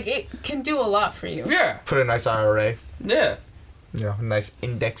into, like, it can do a lot for you. Yeah. Put a nice IRA. Yeah. A nice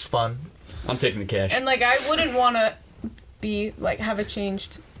index fund. I'm taking the cash. And, like, I wouldn't want to be, like, have it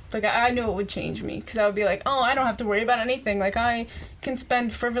changed. Like, I knew it would change me. Because I would be like, oh, I don't have to worry about anything. Like, I can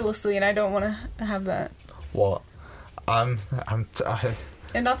spend frivolously, and I don't want to have that. Well, and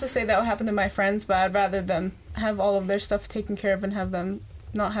not to say that would happen to my friends, but I'd rather them have all of their stuff taken care of and have them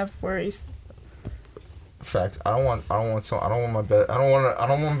not have worries. Facts. I don't want my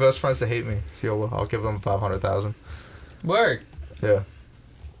best friends to hate me. So I'll give them $500,000. Word. Yeah.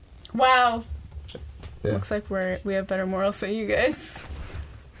 Wow. Yeah. Looks like we have better morals than you guys.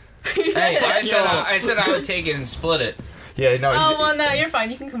 Hey, I said I would take it and split it. Yeah. No. Oh well, no, you're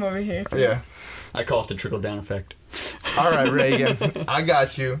fine. You can come over here. Yeah. I call it the trickle-down effect. All right, Reagan. I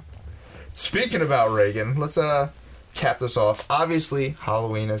got you. Speaking about Reagan, let's cap this off. Obviously,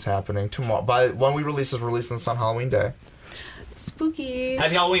 Halloween is happening tomorrow. When we release this, we're releasing this on Halloween Day. Spooky.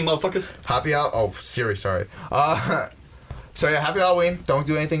 Happy Halloween, motherfuckers. Happy Oh, Siri, sorry. So yeah, happy Halloween. Don't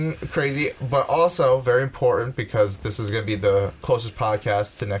do anything crazy. But also, very important, because this is going to be the closest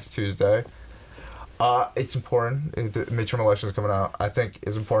podcast to next Tuesday. It's important. The midterm elections coming out. I think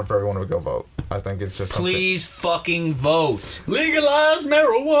it's important for everyone to go vote. I think it's just Please fucking vote. Legalize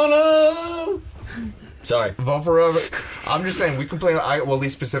marijuana. Sorry. Vote for whoever. I'm just saying, we complain. At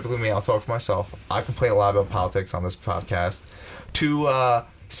least specifically me. I'll talk for myself. I complain a lot about politics on this podcast, to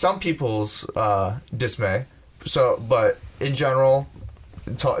some people's dismay. So, but in general,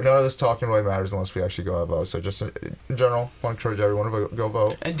 none of this talking really matters unless we actually go out and vote. So just in general, I want to encourage everyone to go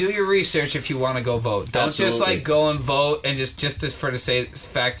vote. And do your research if you want to go vote. Don't Absolutely. just like go and vote and just for the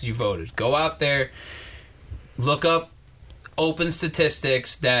fact that you voted. Go out there, look up open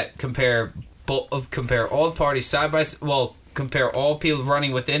statistics that compare all parties side by compare all people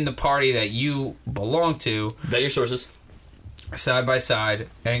running within the party that you belong to. Vet your sources. Side by side,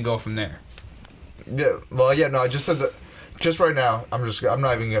 and go from there. Yeah. Well, yeah. No, I just said that. Just right now, I'm just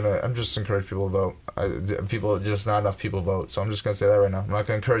encourage people to vote. Not enough people vote, so I'm just gonna say that right now. I'm not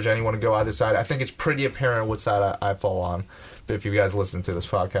gonna encourage anyone to go either side. I think it's pretty apparent what side I fall on, but if you guys listen to this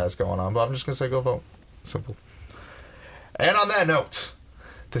podcast going on, but I'm just gonna say go vote. Simple. And on that note,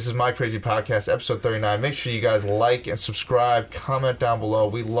 this is My Crazy Podcast, episode 39. Make sure you guys like and subscribe, comment down below.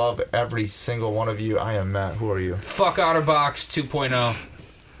 We love every single one of you. I am Matt. Who are you? Fuck Otterbox 2.0.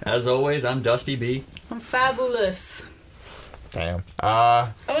 As always, I'm Dusty B. I'm fabulous. Damn.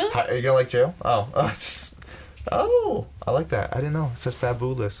 Are you gonna like jail? Oh. Oh, I like that. I didn't know. It says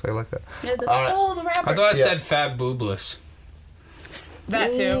fabulous. I like that. Yeah, that's, the rapper. I thought I said fab boobless.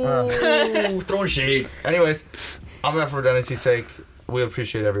 That too. Ooh, throwing shade. Anyways, I'm out for redundancy's sake. We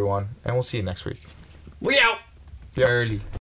appreciate everyone, and we'll see you next week. We out. Yep. Early.